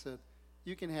this. He said,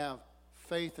 you can have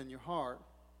faith in your heart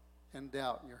and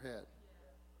doubt in your head.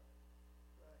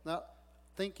 Not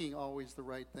thinking always the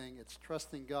right thing. It's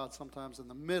trusting God sometimes in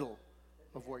the middle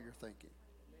of what you're thinking.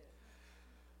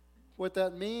 What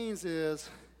that means is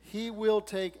He will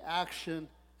take action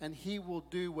and He will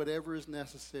do whatever is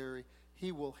necessary.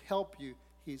 He will help you.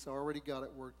 He's already got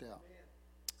it worked out.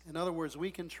 In other words, we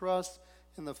can trust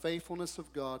in the faithfulness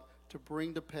of God to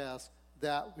bring to pass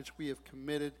that which we have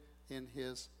committed in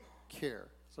His care.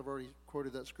 So I've already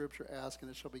quoted that scripture, ask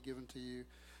and it shall be given to you.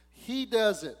 He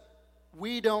does it.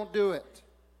 We don't do it.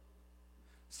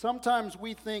 Sometimes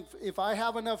we think if I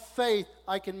have enough faith,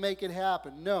 I can make it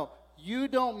happen. No, you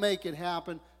don't make it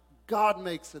happen. God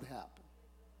makes it happen.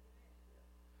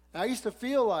 And I used to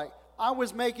feel like I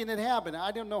was making it happen.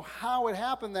 I didn't know how it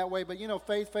happened that way, but you know,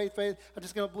 faith. I'm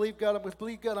just going to believe God. I'm going to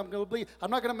believe God. I'm going to believe.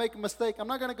 I'm not going to make a mistake. I'm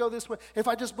not going to go this way. If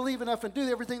I just believe enough and do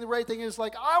everything the right thing is,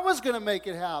 like I was going to make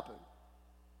it happen.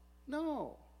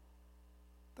 No,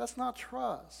 that's not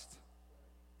trust.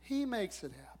 He makes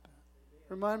it happen.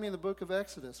 Remind me in the book of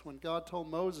Exodus when God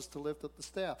told Moses to lift up the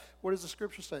staff. What does the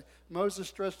scripture say? Moses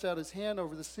stretched out his hand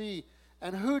over the sea,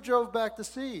 and who drove back the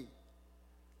sea?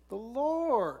 The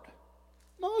Lord.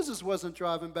 Moses wasn't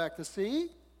driving back the sea.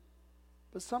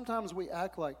 But sometimes we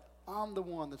act like I'm the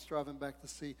one that's driving back the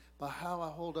sea by how I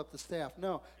hold up the staff.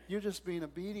 No, you're just being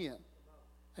obedient,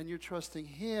 and you're trusting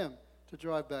Him to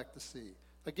drive back the sea.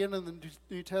 Again, in the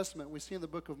New Testament, we see in the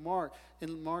book of Mark,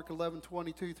 in Mark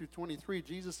 11:22 through 23,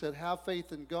 Jesus said, have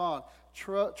faith in God.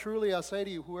 Truly I say to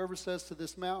you, whoever says to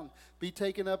this mountain, be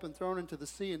taken up and thrown into the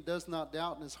sea, and does not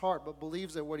doubt in his heart, but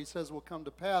believes that what he says will come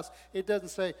to pass. It doesn't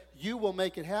say, you will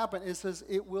make it happen. It says,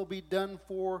 it will be done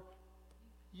for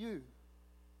you.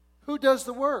 Who does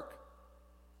the work?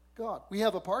 God. We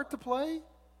have a part to play?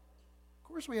 Of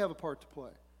course we have a part to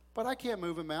play. But I can't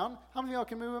move a mountain. How many of y'all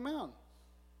can move a mountain?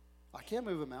 I can't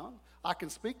move a mountain. I can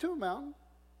speak to a mountain.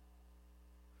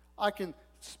 I can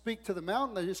speak to the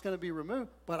mountain that it's going to be removed,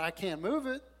 but I can't move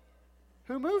it.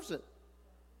 Who moves it?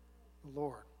 The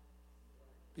Lord.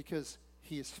 Because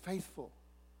He is faithful,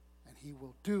 and He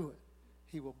will do it.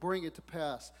 He will bring it to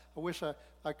pass. I wish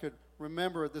I could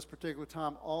remember at this particular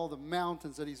time all the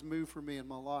mountains that He's moved for me in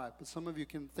my life. But some of you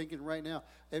can think it right now.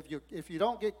 If you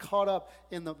don't get caught up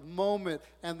in the moment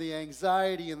and the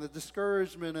anxiety and the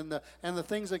discouragement and the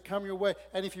things that come your way,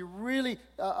 and if you really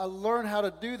learn how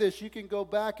to do this, you can go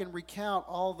back and recount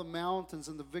all the mountains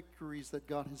and the victories that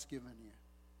God has given you.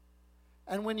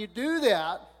 And when you do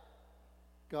that,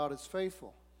 God is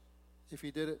faithful. If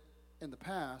He did it in the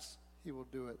past, He will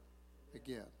do it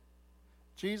again.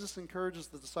 Jesus encourages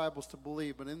the disciples to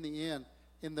believe, but in the end,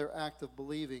 in their act of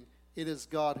believing, it is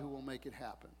God who will make it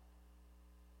happen.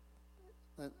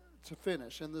 And to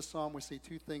finish, in this psalm we see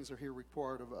two things are here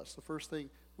required of us. The first thing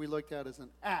we looked at is an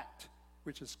act,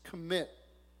 which is commit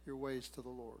your ways to the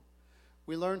Lord.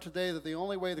 We learned today that the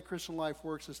only way the Christian life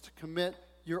works is to commit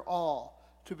your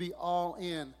all, to be all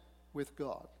in with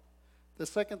God. The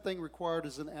second thing required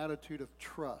is an attitude of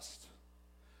trust.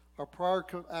 Our prior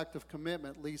act of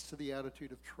commitment leads to the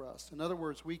attitude of trust. In other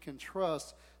words, we can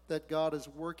trust that God is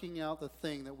working out the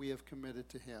thing that we have committed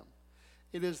to Him.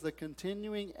 It is the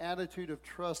continuing attitude of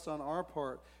trust on our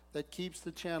part that keeps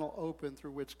the channel open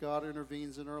through which God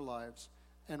intervenes in our lives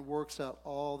and works out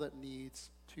all that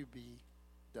needs to be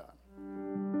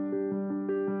done.